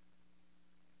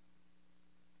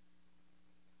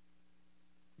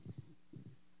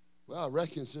 Well, I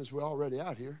reckon since we're already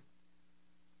out here,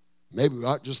 maybe we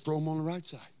ought to just throw them on the right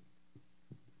side.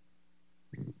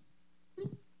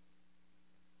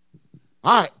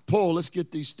 All right, pull. Let's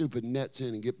get these stupid nets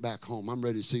in and get back home. I'm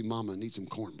ready to see Mama and eat some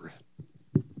cornbread.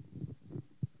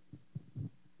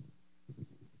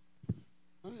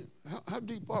 How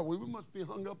deep are we? We must be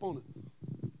hung up on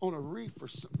a reef or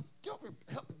something. Get over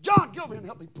here, John, get over here and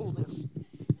help me pull this.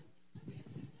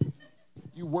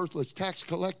 You worthless tax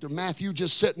collector, Matthew,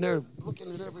 just sitting there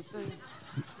looking at everything.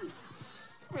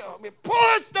 Let me pull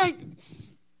this thing.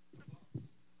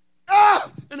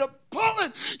 And the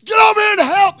pulling. Get over here to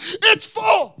help. It's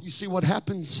full. You see what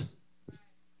happens?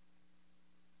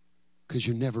 Because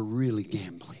you're never really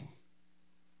gambling.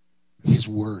 His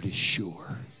word is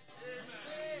sure.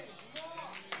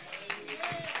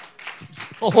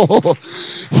 Oh,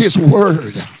 his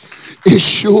word is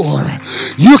sure.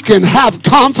 You can have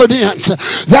confidence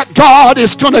that God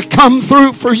is going to come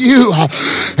through for you.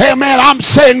 Hey man, I'm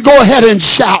saying go ahead and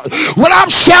shout. Well,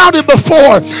 I've shouted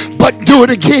before, but do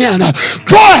it again.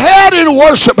 Go ahead and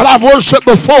worship, but I've worshiped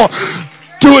before.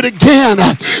 Do it again.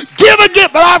 Give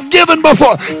again, but I've given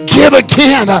before. Give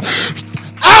again.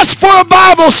 Ask for a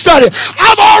Bible study.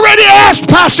 I've already asked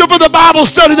Pastor for the Bible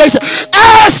study. They said,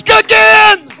 ask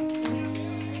again.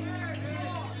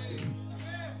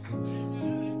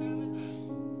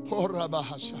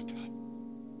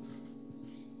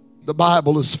 The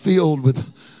Bible is filled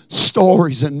with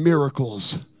stories and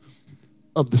miracles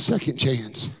of the second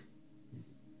chance.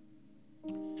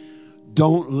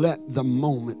 Don't let the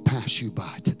moment pass you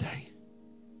by today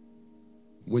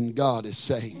when God is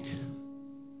saying,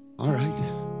 all right,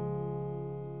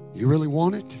 you really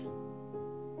want it?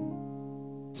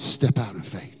 Step out in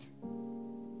faith.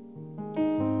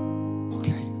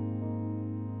 Okay.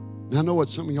 Now I know what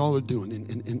some of y'all are doing,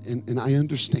 and I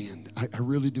understand. I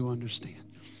really do understand.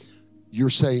 You're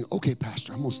saying, okay,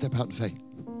 Pastor, I'm going to step out in faith.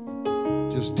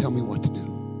 Just tell me what to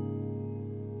do.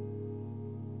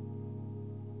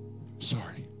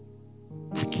 Sorry.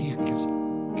 I can't,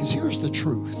 because here's the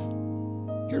truth.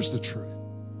 Here's the truth.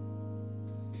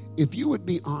 If you would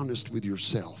be honest with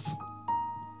yourself,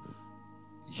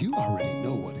 you already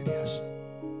know what it is.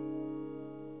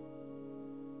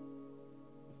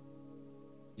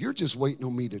 You're just waiting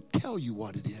on me to tell you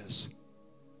what it is.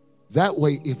 That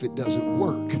way, if it doesn't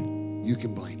work, you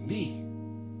can blame me.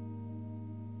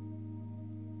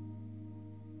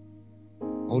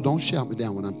 Oh, don't shout me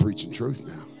down when I'm preaching truth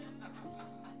now.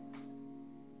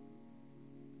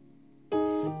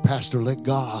 Pastor, let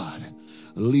God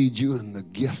lead you in the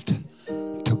gift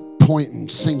to point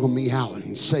and single me out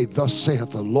and say, thus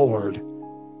saith the Lord.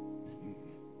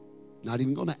 Not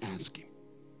even going to ask him.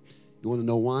 You want to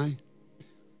know why?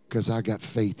 Because I got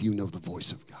faith. You know the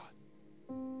voice of God.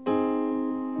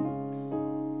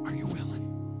 Are you willing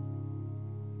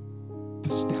to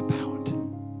step out?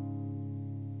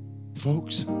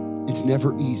 Folks, it's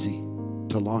never easy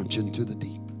to launch into the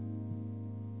deep.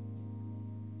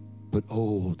 But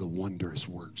oh, the wondrous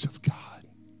works of God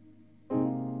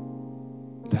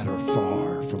that are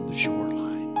far from the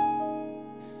shoreline.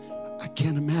 I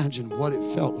can't imagine what it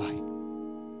felt like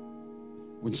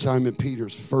when Simon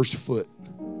Peter's first foot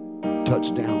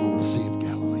touched down on the Sea of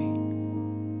Galilee.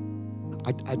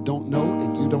 I don't know,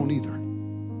 and you don't either.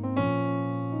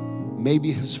 Maybe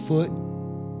his foot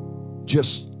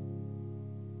just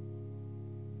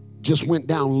went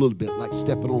down a little bit, like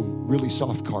stepping on really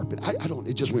soft carpet. I don't,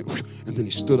 it just went, and then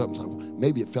he stood up and said,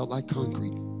 maybe it felt like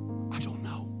concrete. I don't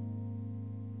know.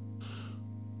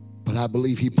 But I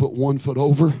believe he put one foot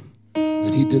over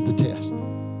and he did the test.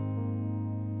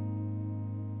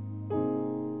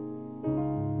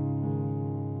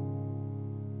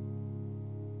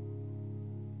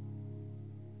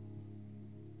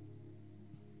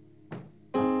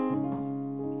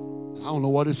 I don't know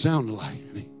what it sounded like.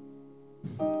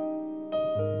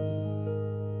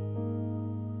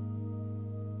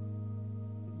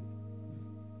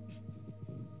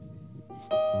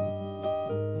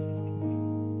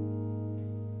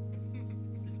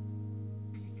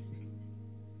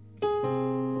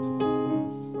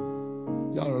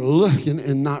 Y'all are looking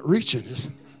and not reaching.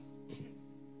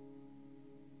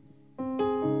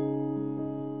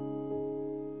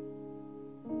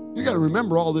 You got to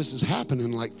remember all this is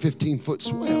happening like 15-foot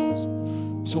swells.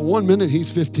 So one minute he's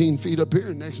 15 feet up here,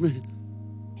 and next minute,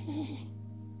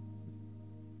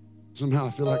 somehow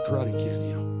I feel like Karate Kid,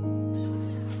 you know.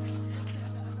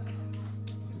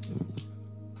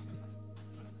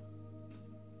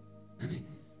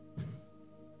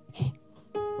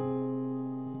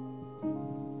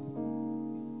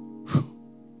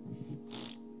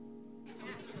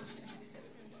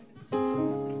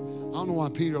 I don't know why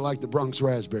Peter liked the Bronx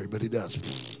raspberry, but he does.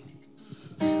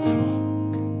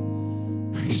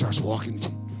 He starts walking.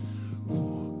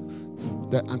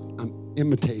 That I'm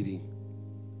imitating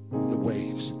the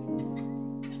waves.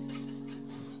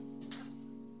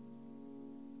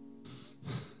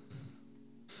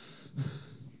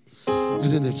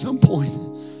 And then at some point,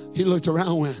 he looked around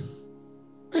and went,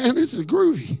 man, this is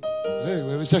groovy. Hey,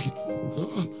 wait a second.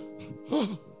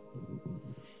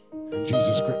 And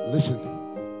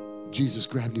Jesus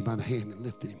grabbed him by the hand and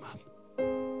lifted him up.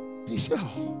 And he said,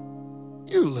 oh,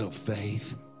 you little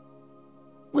faith.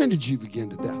 When did you begin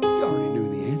to doubt? He already knew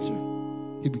the answer.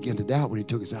 He began to doubt when he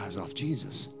took his eyes off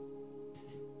Jesus.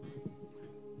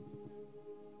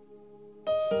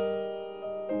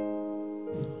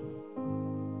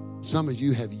 Some of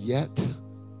you have yet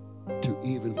to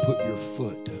even put your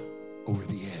foot over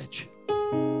the edge.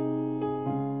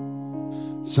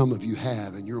 Some of you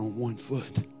have, and you're on one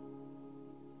foot.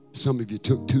 Some of you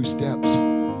took 2 steps,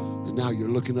 and now you're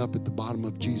looking up at the bottom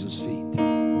of Jesus' feet.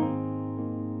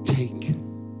 Take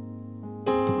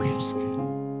the risk.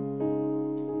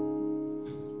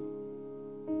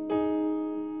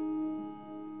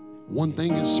 One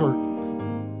thing is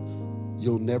certain,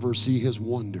 you'll never see his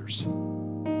wonders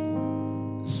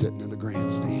sitting in the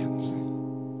grandstands.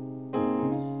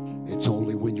 It's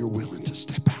only when you're willing to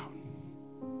step out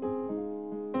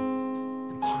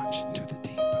and launch into the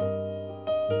deep.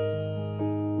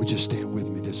 Would you stand with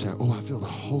me this hour? Oh, I feel the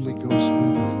Holy Ghost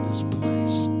moving in this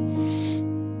place.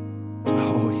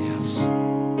 Oh, yes.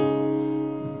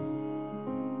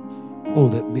 Oh,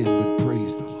 that men would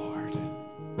praise the Lord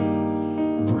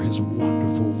for his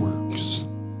wonderful works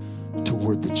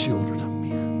toward the children of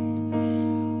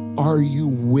men. Are you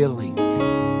willing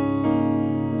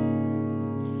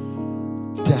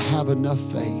to have enough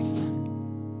faith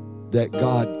that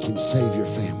God can save your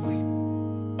family?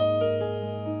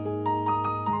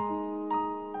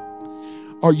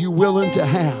 Are you willing to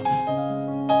have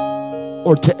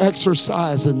or to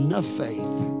exercise enough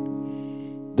faith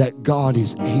that God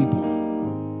is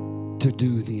able to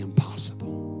do the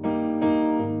impossible?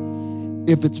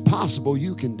 If it's possible,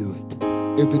 you can do it.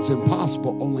 If it's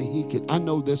impossible, only he can. I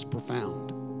know this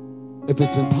profound. If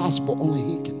it's impossible, only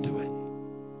he can do it.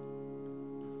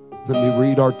 Let me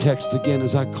read our text again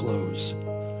as I close.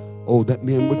 Oh, that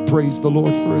men would praise the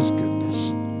Lord for his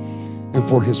goodness and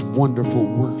for his wonderful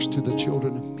works to the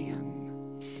children of men.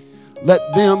 Let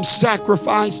them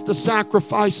sacrifice the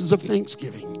sacrifices of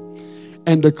thanksgiving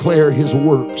and declare his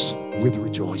works with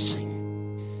rejoicing.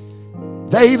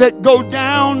 They that go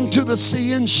down to the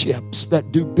sea in ships,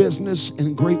 that do business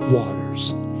in great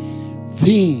waters,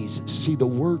 these see the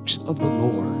works of the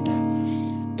Lord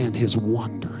and his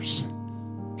wonders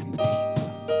in the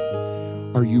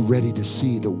deep. Are you ready to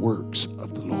see the works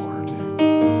of the Lord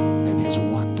and his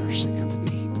wonders in the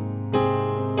deep?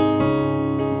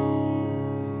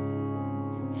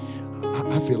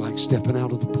 I feel like stepping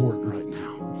out of the port right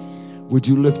now. Would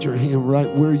you lift your hand right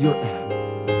where you're at?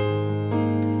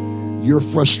 Your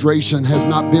frustration has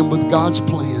not been with God's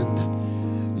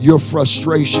plan. Your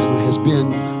frustration has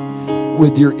been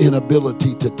with your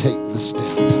inability to take the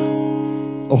step.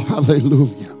 Oh,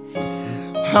 hallelujah.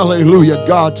 Hallelujah.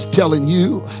 God's telling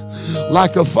you,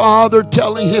 like a father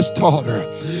telling his daughter,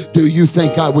 do you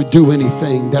think I would do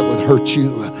anything that would hurt you?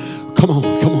 Come on,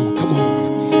 come on, come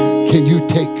on. Can you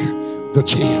take the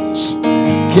chance?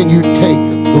 Can you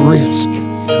take the risk?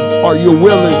 Are you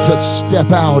willing to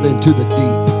step out into the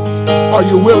deep? Are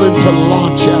you willing to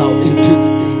launch out into the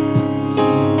deep?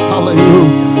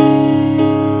 Hallelujah.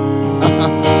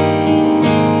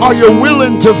 Are you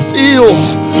willing to feel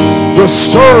the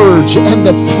surge and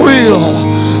the thrill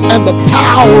and the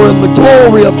power and the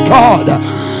glory of God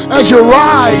as you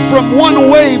ride from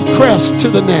one wave crest to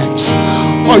the next?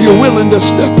 Are you willing to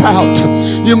step out?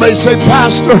 You may say,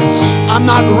 Pastor, I'm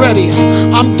not ready.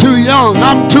 I'm too young.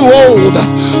 I'm too old.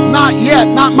 Not yet.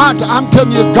 Not my time. I'm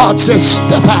telling you, God says,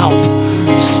 step out.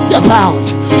 Step out.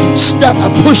 Step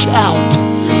out. Push out.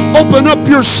 Open up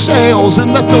your sails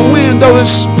and let the wind of his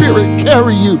spirit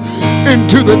carry you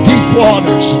into the deep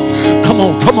waters. Come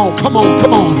on, come on, come on,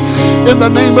 come on. In the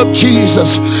name of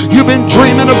Jesus, you've been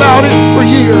dreaming about it for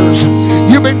years.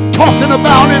 You've been talking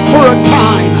about it for a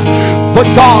time. But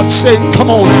God said, come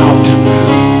on out.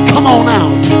 Come on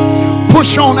out.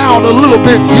 Push on out a little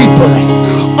bit deeper.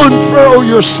 Unfurl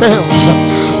your sails.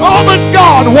 Oh, but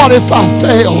God, what if I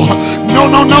fail? No,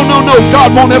 no, no, no, no.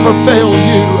 God won't ever fail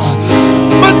you.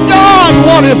 But God,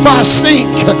 what if I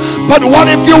sink? But what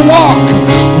if you walk?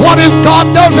 What if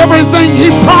God does everything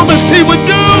he promised he would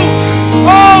do?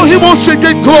 Oh, he wants to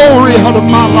get glory out of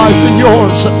my life and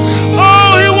yours.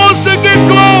 Oh, he wants to get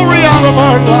glory out of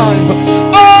our life.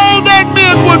 Oh, that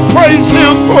men would praise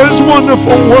him for his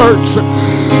wonderful works.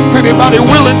 Anybody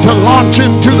willing to launch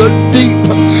into the deep?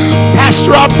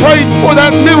 Pastor, I prayed for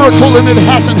that miracle and it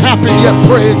hasn't happened yet.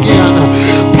 Pray again.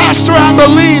 Pastor, I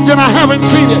believed and I haven't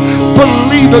seen it.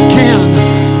 Believe again.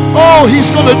 Oh, he's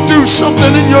going to do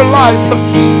something in your life,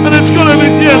 and it's going to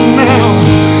begin now.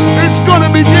 It's going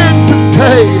to begin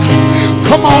today.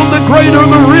 Come on, the greater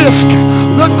the risk,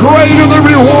 the greater the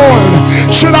reward.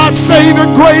 Should I say the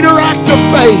greater act of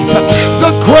faith,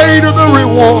 the greater the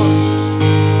reward.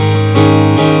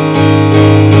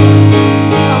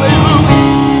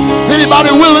 Hallelujah.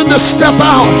 Anybody willing to step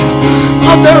out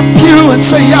of their pew and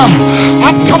say, yeah,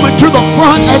 I'm coming to the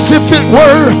front as if it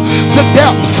were the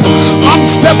depths. I'm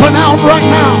stepping out right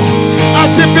now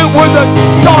as if it were the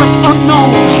dark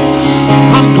unknown.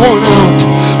 I'm going out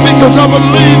because I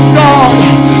believe God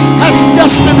has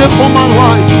destined it for my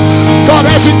life. God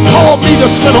hasn't called me to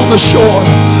sit on the shore.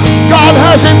 God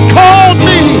hasn't called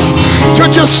me to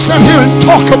just sit here and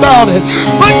talk about it.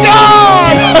 But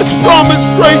God has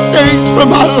promised great things for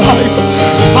my life.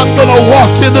 I'm going to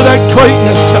walk into that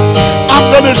greatness. I'm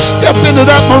going to step into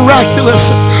that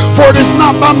miraculous. For it is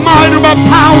not by might or by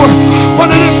power,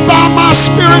 but it is by my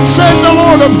spirit, said the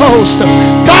Lord of hosts.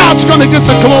 God's going to get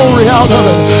the glory out of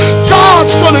it.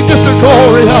 God's going to get the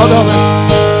glory out of it.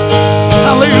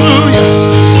 Hallelujah.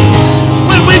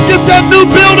 When we get that new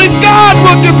building, God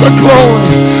will get the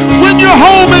glory. When your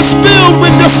home is filled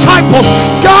with disciples,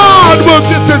 God will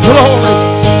get the glory.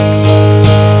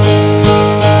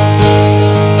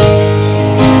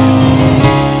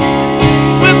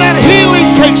 When that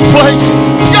healing takes place,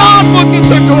 God will get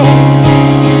the glory.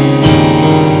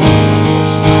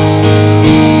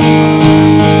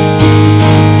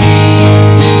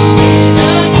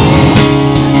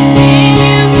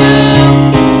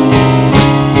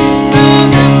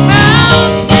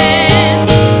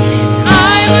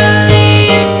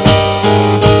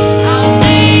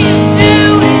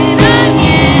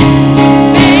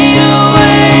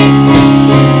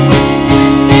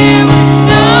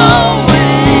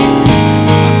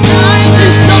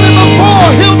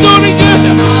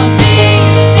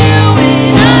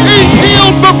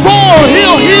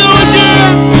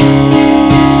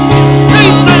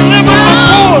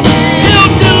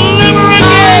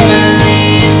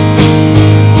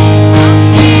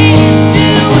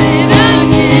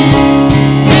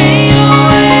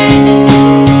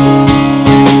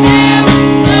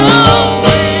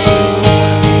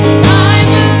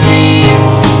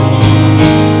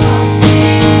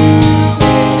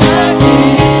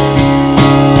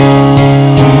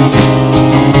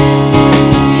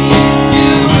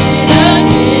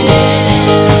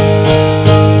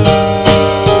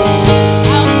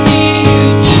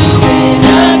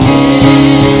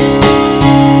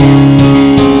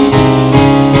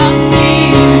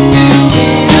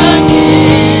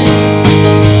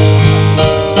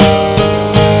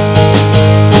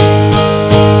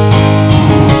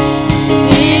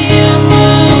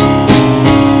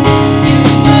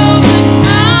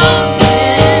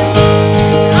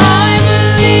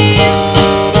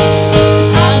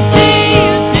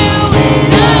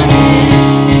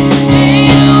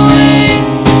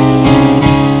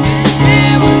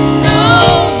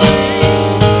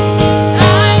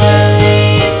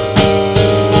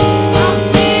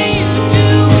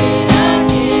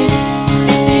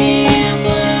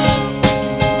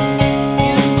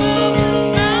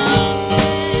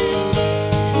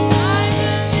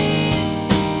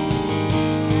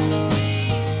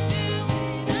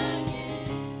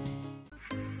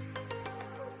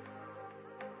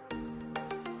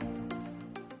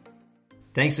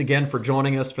 Thanks again for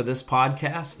joining us for this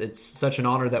podcast. It's such an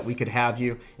honor that we could have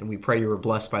you, and we pray you were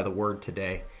blessed by the word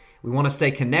today. We want to stay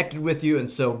connected with you, and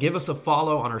so give us a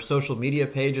follow on our social media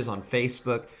pages on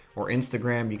Facebook or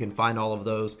Instagram. You can find all of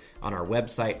those on our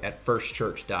website at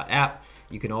firstchurch.app.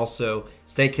 You can also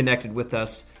stay connected with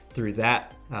us through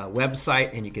that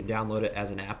website, and you can download it as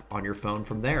an app on your phone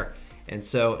from there. And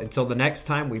so until the next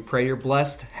time, we pray you're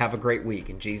blessed. Have a great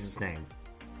week in Jesus' name.